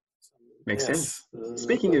makes sense.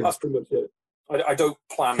 Speaking of, that's pretty much it. I don't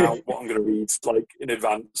plan out what I'm going to read like in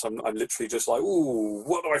advance. I'm literally just like, ooh,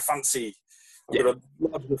 what do I fancy? I've got a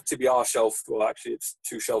large enough TBR shelf. Well, actually, it's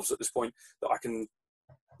 2 shelves at this point that I can,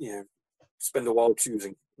 spend a while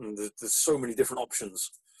choosing. And there's so many different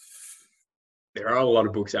options. There are a lot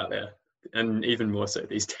of books out there, and even more so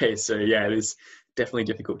these days. So yeah, it is definitely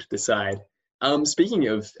difficult to decide. Speaking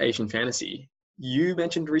of Asian fantasy, you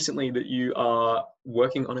mentioned recently that you are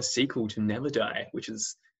working on a sequel to Never Die, which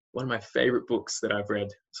is one of my favorite books that I've read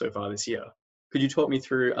so far this year. Could you talk me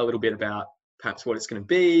through a little bit about perhaps what it's going to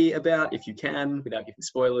be about, if you can, without giving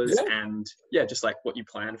spoilers, and just like what you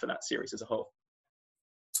plan for that series as a whole?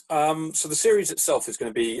 So the series itself is going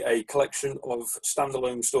to be a collection of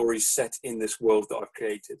standalone stories set in this world that I've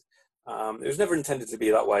created. It was never intended to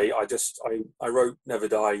be that way. I wrote Never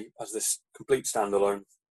Die as this complete standalone,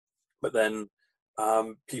 but then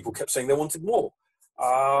people kept saying they wanted more.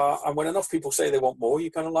 And when enough people say they want more,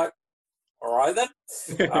 you kind of like, all right then.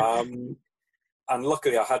 And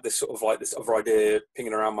luckily I had this sort of like this other idea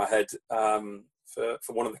pinging around my head for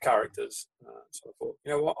one of the characters. So I thought,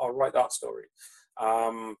 you know what, I'll write that story.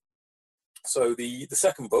 So the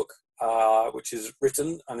second book, which is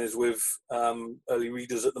written and is with early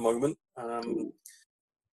readers at the moment,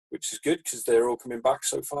 which is good because they're all coming back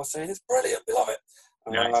so far saying it's brilliant, we love it.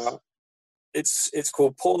 Nice. It's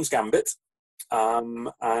called Pawn's Gambit, and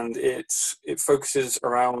it focuses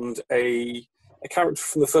around a character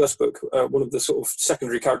from the first book, one of the sort of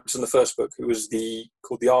secondary characters in the first book, who was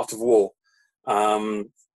called the Art of War.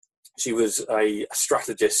 She was a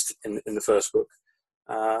strategist in the first book,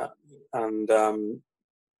 and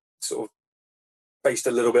sort of based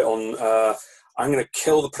a little bit on, I'm going to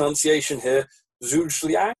kill the pronunciation here, Zhuge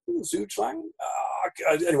Liang?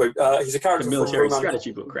 Anyway, he's a character from the military from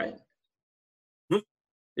strategy book, right?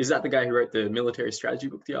 Is that the guy who wrote the military strategy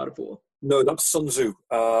book, The Art of War? No, that's Sun Tzu.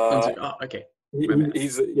 Sun Tzu. Oh, okay.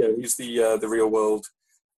 He's the real world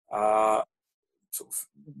sort of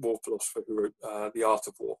war philosopher who wrote The Art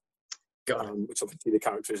of War, which obviously the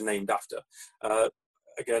character is named after.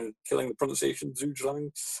 Again, killing the pronunciation, Zhuge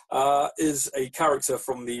Liang, is a character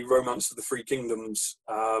from the Romance of the Three Kingdoms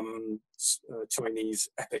Chinese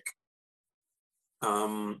epic,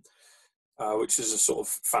 which is a sort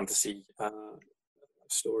of fantasy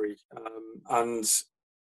story.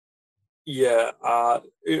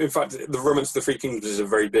 In fact, the Romance of the Three Kingdoms is a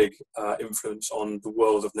very big influence on the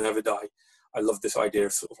world of Never Die. I love this idea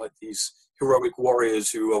of sort of like these heroic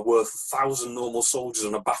warriors who are worth 1,000 normal soldiers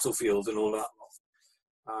on a battlefield and all that.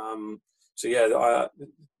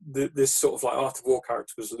 This sort of like Art of War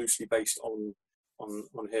character was loosely based on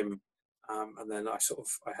him, and then I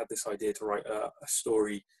had this idea to write a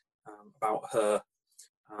story about her,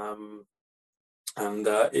 and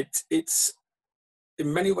it's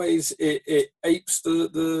in many ways it apes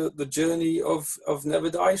the journey of Never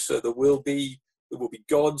Die. So there will be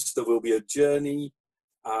gods, there will be a journey,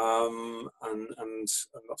 and that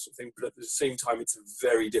sort of thing. But at the same time, it's a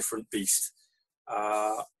very different beast.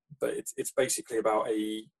 But it's basically about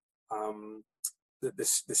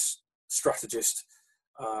this strategist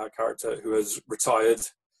character who has retired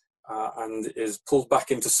and is pulled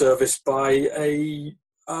back into service by a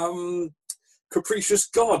capricious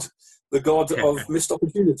god, the god of missed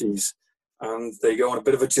opportunities, and they go on a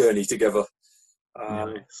bit of a journey together.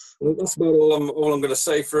 Nice. Well, that's about all I'm going to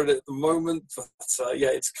say for it at the moment. But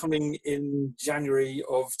it's coming in January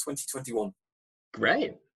of 2021.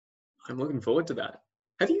 Great. I'm looking forward to that.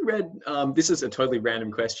 Have you read, this is a totally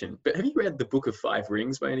random question, but have you read The Book of Five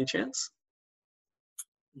Rings by any chance?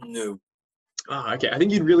 No. Okay. I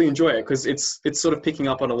think you'd really enjoy it because it's sort of picking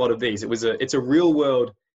up on a lot of these. It's a real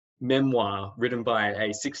world memoir written by a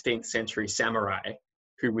 16th century samurai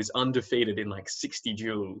who was undefeated in like 60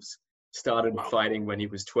 duels, started fighting when he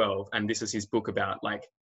was 12. And this is his book about like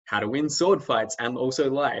how to win sword fights and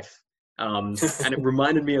also life. And it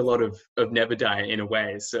reminded me a lot of Never Die in a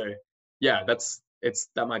way. So yeah,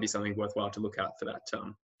 that might be something worthwhile to look out for that.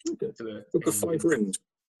 For the Book of Five Rings.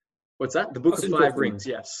 What's that? The Book of Five Rings,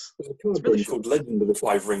 yes. There's a card really called Legend of the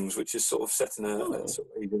Five Rings, which is sort of set in a sort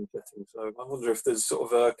of Asian setting. So I wonder if there's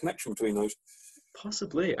sort of a connection between those.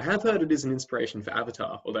 Possibly. I have heard it is an inspiration for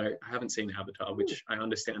Avatar, although I haven't seen Avatar, which I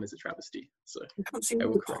understand is a travesty. So I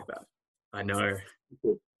will correct that. I know.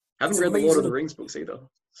 I haven't read the Lord of the Rings books either.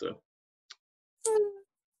 So.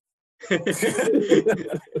 It's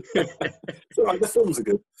all right, the films are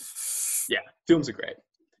good. Yeah, films are great.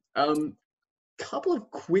 Couple of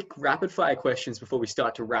quick rapid fire questions before we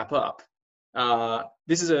start to wrap up.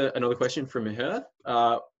 This is another question from her.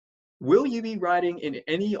 Will you be writing in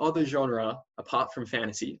any other genre apart from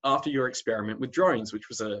fantasy after your experiment with Drones, which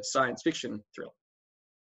was a science fiction thriller?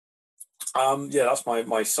 Yeah, that's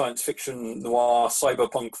my science fiction noir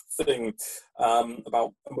cyberpunk thing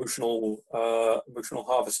about emotional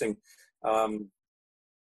harvesting.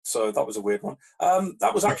 So that was a weird one.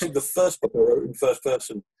 That was actually the first book I wrote in first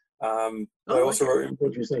person. I also wrote in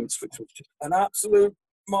Project Sense, which was just an absolute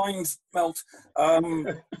mind melt. I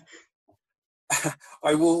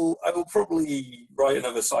will probably write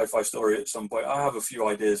another sci-fi story at some point. I have a few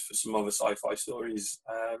ideas for some other sci-fi stories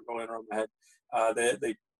rolling around my head.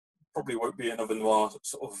 They probably won't be another noir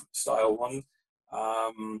sort of style one.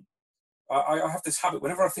 I have this habit,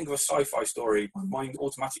 whenever I think of a sci-fi story, my mind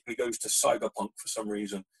automatically goes to cyberpunk for some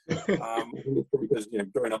reason. Probably because,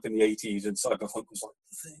 growing up in the 80s and cyberpunk was like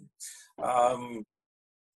the thing.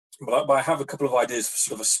 But I have a couple of ideas for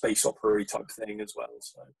sort of a space opera type thing as well.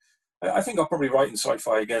 So I think I'll probably write in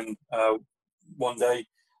sci-fi again one day.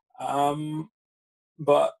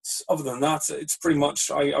 But other than that, it's pretty much,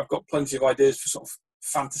 I've got plenty of ideas for sort of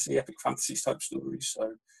fantasy, epic fantasy type stories.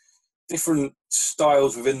 So different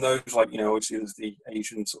styles within those, like, obviously there's the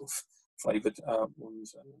Asian sort of flavoured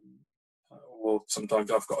ones, or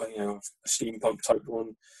sometimes I've got a steampunk type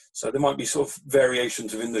one. So there might be sort of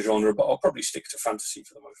variations within the genre, but I'll probably stick to fantasy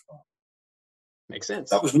for the most part. Makes sense.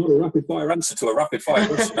 That was not a rapid fire answer to a rapid fire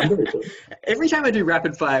question. Every time I do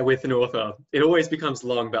rapid fire with an author, it always becomes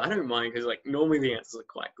long, but I don't mind because normally the answers are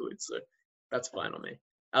quite good, so that's fine on me.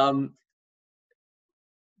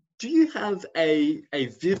 Do you have a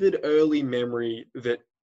vivid early memory that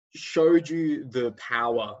showed you the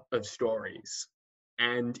power of stories?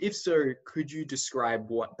 And if so, could you describe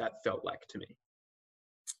what that felt like to me?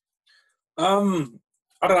 I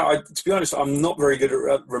don't know. To be honest, I'm not very good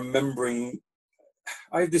at remembering.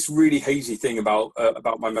 I have this really hazy thing about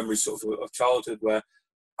my memories sort of childhood, where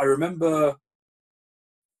I remember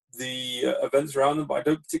the events around them, but I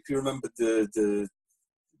don't particularly remember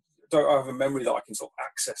don't have a memory that I can sort of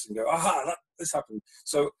access and go, aha, this happened.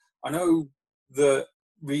 So I know that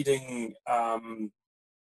reading Robert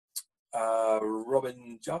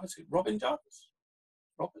Jarvis.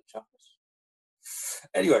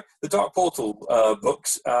 Anyway, the Dark Portal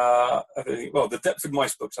books, the Deptford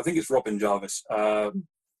Mice books, I think it's Robin Jarvis, and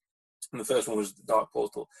the first one was the Dark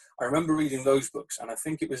Portal. I remember reading those books, and I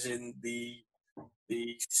think it was in the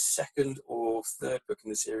second or third book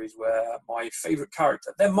in the series where my favourite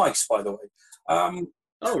character, they're mice, by the way. Oh,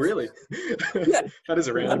 really? Yeah. That is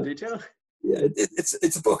a random detail. Yeah,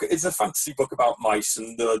 it's a book. It's a fantasy book about mice,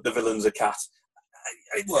 and the villain's a cat.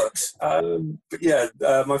 It works. But yeah,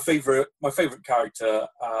 my favourite character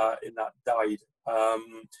in that died.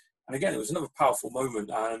 And again, it was another powerful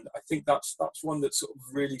moment, and I think that's one that sort of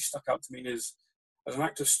really stuck out to me as an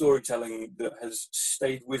act of storytelling that has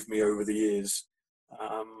stayed with me over the years.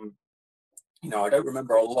 I don't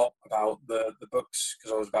remember a lot about the books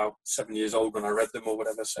because I was about 7 years old when I read them, or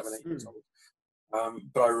whatever, 7, 8 years old.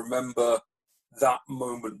 But I remember that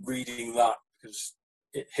moment reading that because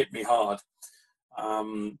it hit me hard.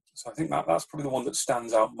 So I think that's probably the one that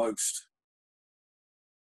stands out most.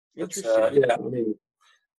 Interesting. Yeah, I mean,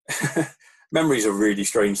 memory's a really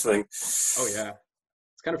strange thing. Oh yeah,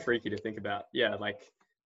 it's kind of freaky to think about. Yeah, like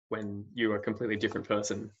when you are a completely different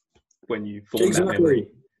person when you form that memory,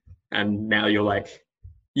 and now you're like,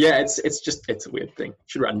 yeah, it's a weird thing.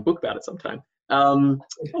 Should write a book about it sometime. Oh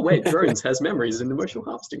wait, Drones has memories and emotional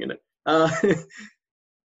harvesting in it.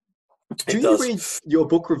 Do you read your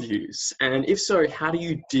book reviews? And if so, how do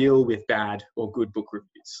you deal with bad or good book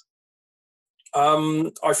reviews?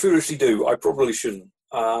 I foolishly do. I probably shouldn't.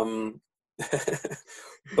 But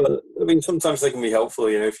I mean, sometimes they can be helpful.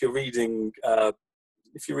 If you're reading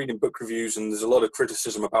book reviews and there's a lot of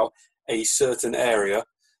criticism about a certain area,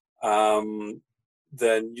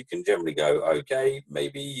 then you can generally go, okay,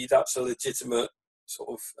 maybe that's a legitimate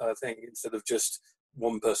sort of thing instead of just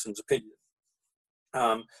one person's opinion.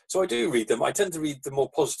 So I do read them. I tend to read the more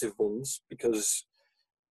positive ones because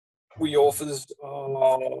we authors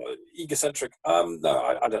are egocentric.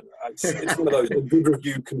 No, I don't know. It's one of those. A good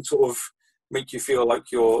review can sort of make you feel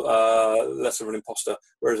like you're less of an imposter,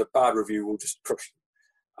 whereas a bad review will just crush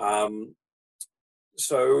you.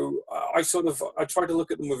 So I try to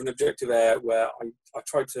look at them with an objective air, where I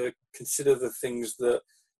try to consider the things that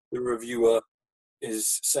the reviewer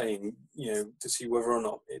is saying, to see whether or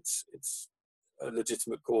not it's a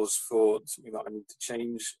legitimate cause for something that I need to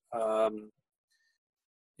change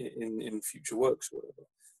in future works or whatever.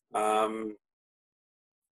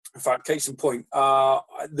 In fact, case in point,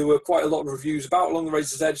 there were quite a lot of reviews about Along the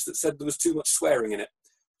Razor's Edge that said there was too much swearing in it.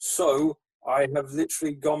 So I have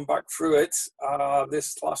literally gone back through it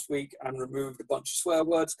this last week and removed a bunch of swear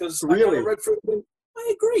words because I read through it and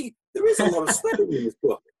I agree, there is a lot of swearing in this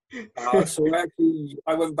book. So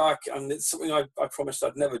I went back, and it's something I promised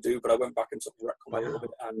I'd never do, but I went back and took the retcon a little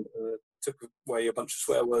bit and took away a bunch of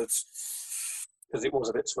swear words because it was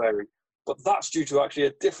a bit sweary. But that's due to actually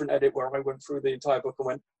a different edit where I went through the entire book and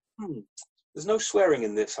went, there's no swearing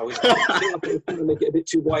in this. I was trying to make it a bit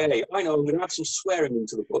too YA. I know, I'm going to add some swearing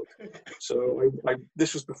into the book. So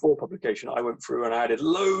this was before publication. I went through and I added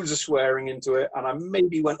loads of swearing into it, and I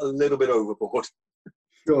maybe went a little bit overboard.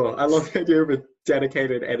 Sure. I love the idea of a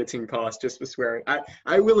dedicated editing pass just for swearing.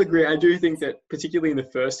 I will agree. I do think that particularly in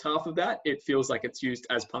the first half of that, it feels like it's used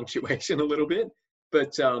as punctuation a little bit.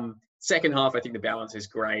 But second half, I think the balance is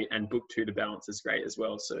great, and book 2, the balance is great as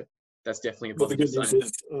well. So that's definitely a positive sign. But the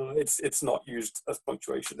good news is it's not used as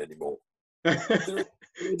punctuation anymore. The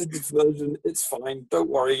version, it's fine. Don't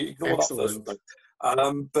worry. Ignore Excellent. That first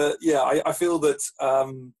one. But yeah, I feel that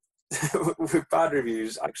with bad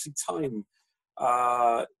reviews, actually time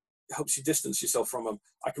helps you distance yourself from them.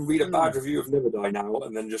 I can read a bad review of Never Die now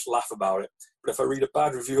and then just laugh about it. But if I read a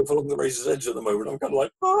bad review of Along the Razor's Edge at the moment, I'm kind of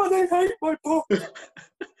like, oh, they hate my book.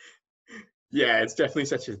 Yeah, it's definitely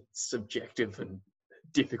such a subjective and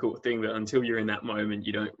difficult thing that until you're in that moment,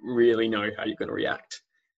 you don't really know how you're going to react.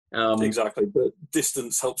 Exactly, but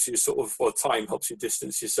distance helps you or time helps you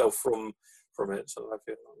distance yourself from it. So I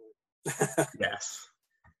feel that way. Yes.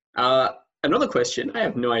 Another question. I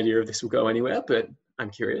have no idea if this will go anywhere, but I'm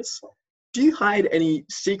curious. Do you hide any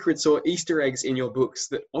secrets or Easter eggs in your books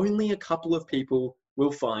that only a couple of people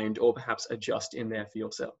will find, or perhaps adjust in there for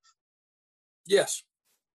yourself? Yes.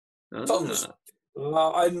 Tons.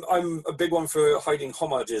 I'm a big one for hiding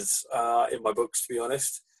homages in my books, to be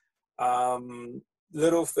honest.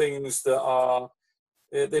 Little things that are,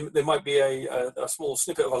 there might be a small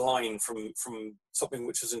snippet of a line from something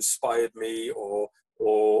which has inspired me, or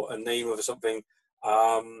a name of something.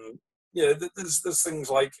 There's things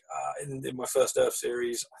like in my first Earth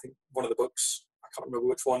series, I think one of the books, I can't remember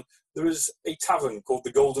which one, there is a tavern called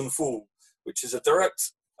the Golden Fool, which is a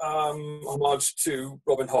direct homage to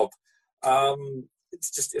Robin Hobb.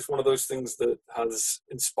 It's one of those things that has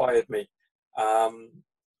inspired me.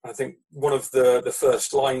 I think one of the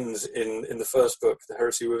first lines in the first book, The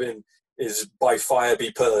Heresy Within, is "By fire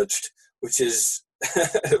be purged," which is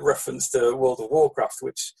a reference to World of Warcraft,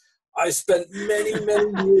 which I spent many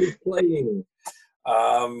years playing.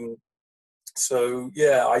 So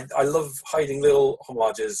yeah, I love hiding little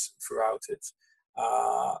homages throughout it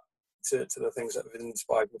to the things that have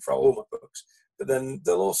inspired me throughout all my books. But then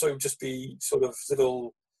there'll also just be sort of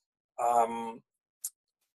little.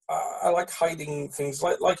 I like hiding things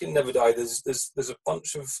like in Never Die. There's a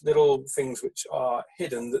bunch of little things which are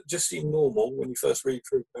hidden that just seem normal when you first read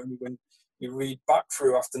through. Only when you read back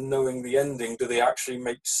through after knowing the ending do they actually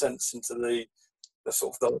make sense into the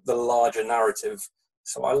sort of the larger narrative.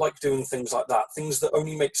 So I like doing things like that, things that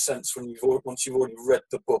only make sense once you've already read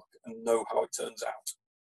the book and know how it turns out.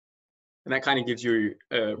 And that kind of gives you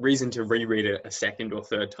a reason to reread it a second or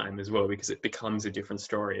third time as well, because it becomes a different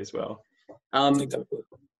story as well. Exactly.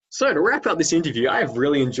 So to wrap up this interview, I have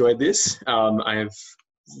really enjoyed this.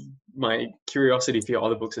 My curiosity for your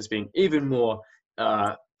other books has been even more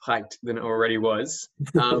hyped than it already was.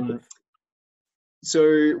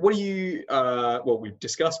 So what do you, we've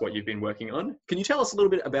discussed what you've been working on. Can you tell us a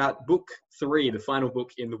little bit about book 3, the final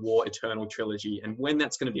book in the War Eternal trilogy, and when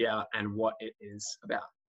that's going to be out and what it is about?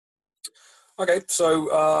 Okay,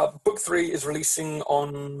 so book 3 is releasing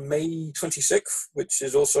on May 26th, which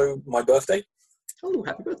is also my birthday. Oh,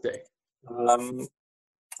 happy birthday.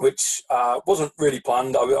 Which wasn't really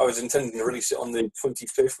planned. I was intending to release it on the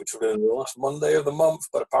 25th, which would have been the last Monday of the month,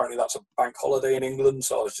 but apparently that's a bank holiday in England,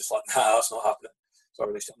 so I was just like, nah, that's not happening. So so I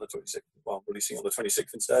released it on the 26th. Well, I'm releasing it on the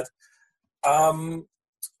 26th instead.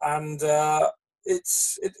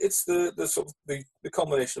 It's the sort of the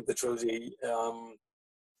culmination of the trilogy.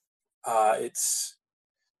 It's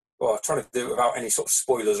I'm trying to do it without any sort of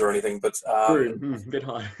spoilers or anything, but a bit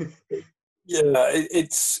hard. Yeah,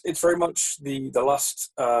 it's very much the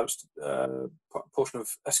last portion of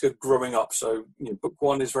Eska growing up. So book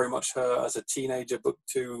one is very much her as a teenager. Book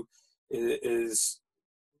two is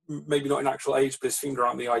maybe not in actual age, but it's themed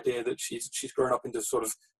around the idea that she's grown up into sort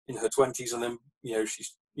of in her 20s, and then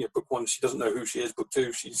she's book one she doesn't know who she is. Book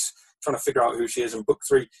two she's trying to figure out who she is, and book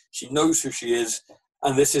three she knows who she is,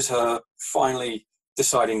 and this is her finally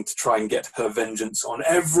deciding to try and get her vengeance on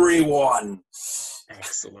everyone.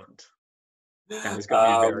 Excellent. That has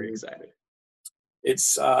got me very excited.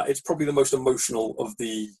 It's probably the most emotional of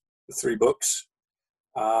the three books,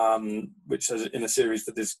 which is in a series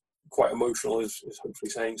that is quite emotional is hopefully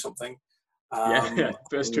saying something.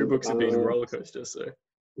 First two books have been a roller coaster, so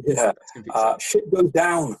yeah, shit goes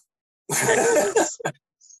down.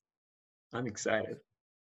 I'm excited.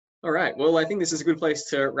 All right, well, I think this is a good place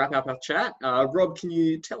to wrap up our chat. Rob, can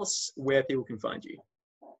you tell us where people can find you?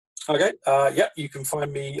 Okay, you can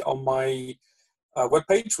find me on my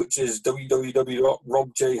webpage, which is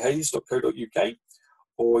www.robjhayes.co.uk,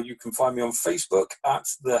 or you can find me on Facebook at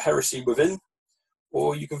The Heresy Within,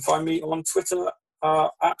 or you can find me on Twitter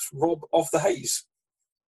at Rob of the Haze.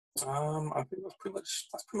 I think that's pretty much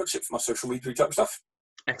it for my social media type stuff.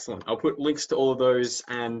 Excellent. I'll put links to all of those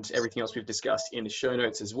and everything else we've discussed in the show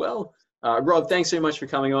notes as well. Rob, thanks so much for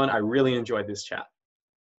coming on. I really enjoyed this chat.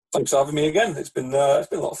 Thanks for having me again. It's been a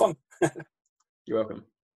lot of fun. You're welcome.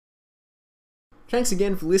 Thanks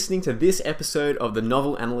again for listening to this episode of the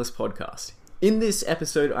Novel Analyst Podcast. In this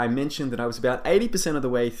episode, I mentioned that I was about 80% of the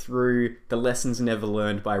way through The Lessons Never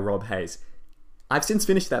Learned by Rob Hayes. I've since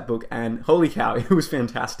finished that book, and holy cow, it was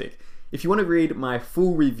fantastic. If you want to read my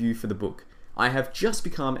full review for the book, I have just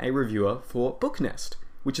become a reviewer for Booknest,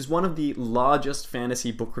 which is one of the largest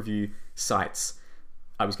fantasy book review sites.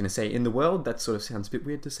 I was going to say in the world. That sort of sounds a bit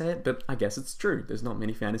weird to say it, but I guess it's true. There's not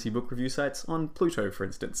many fantasy book review sites on Pluto, for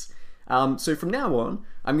instance. So from now on,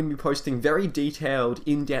 I'm going to be posting very detailed,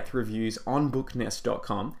 in-depth reviews on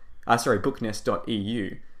booknest.eu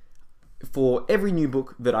for every new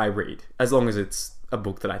book that I read, as long as it's a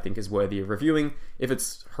book that I think is worthy of reviewing. If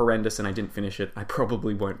it's horrendous and I didn't finish it, I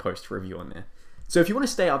probably won't post a review on there. So if you want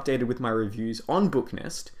to stay updated with my reviews on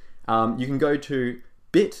Booknest, you can go to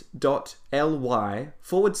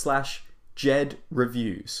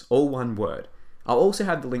bit.ly/JedReviews, all one word. I'll also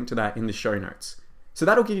have the link to that in the show notes. So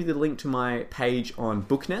that'll give you the link to my page on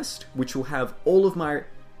Booknest, which will have all of my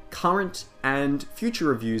current and future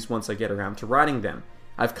reviews once I get around to writing them.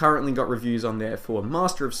 I've currently got reviews on there for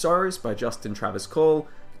Master of Sorrows by Justin Travis Call,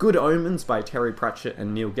 Good Omens by Terry Pratchett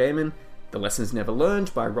and Neil Gaiman, The Lessons Never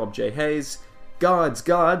Learned by Rob J. Hayes,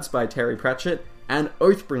 Guards by Terry Pratchett, and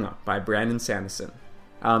Oathbringer by Brandon Sanderson.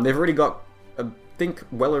 They've already got, I think,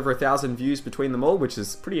 well over 1,000 views between them all, which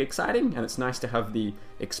is pretty exciting, and it's nice to have the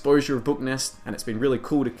exposure of Booknest, and it's been really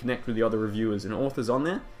cool to connect with the other reviewers and authors on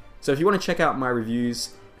there. So if you want to check out my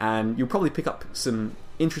reviews, and you'll probably pick up some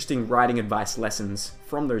interesting writing advice lessons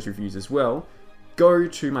from those reviews as well, go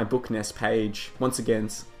to my Booknest page. Once again,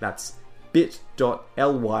 that's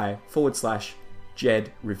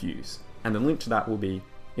bit.ly/JedReviews, and the link to that will be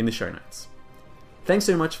in the show notes. Thanks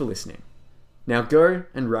so much for listening. Now go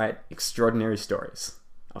and write extraordinary stories.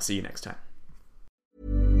 I'll see you next time.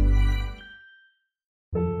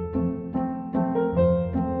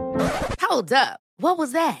 Hold up. What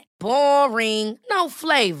was that? Boring. No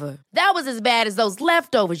flavor. That was as bad as those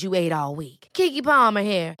leftovers you ate all week. Keke Palmer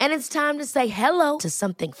here, and it's time to say hello to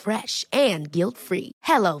something fresh and guilt-free.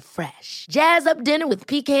 HelloFresh. Jazz up dinner with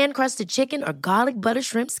pecan-crusted chicken or garlic butter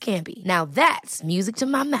shrimp scampi. Now that's music to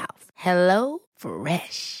my mouth.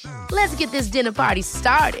 HelloFresh. Let's get this dinner party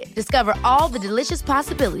started. Discover all the delicious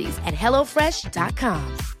possibilities at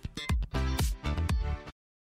HelloFresh.com.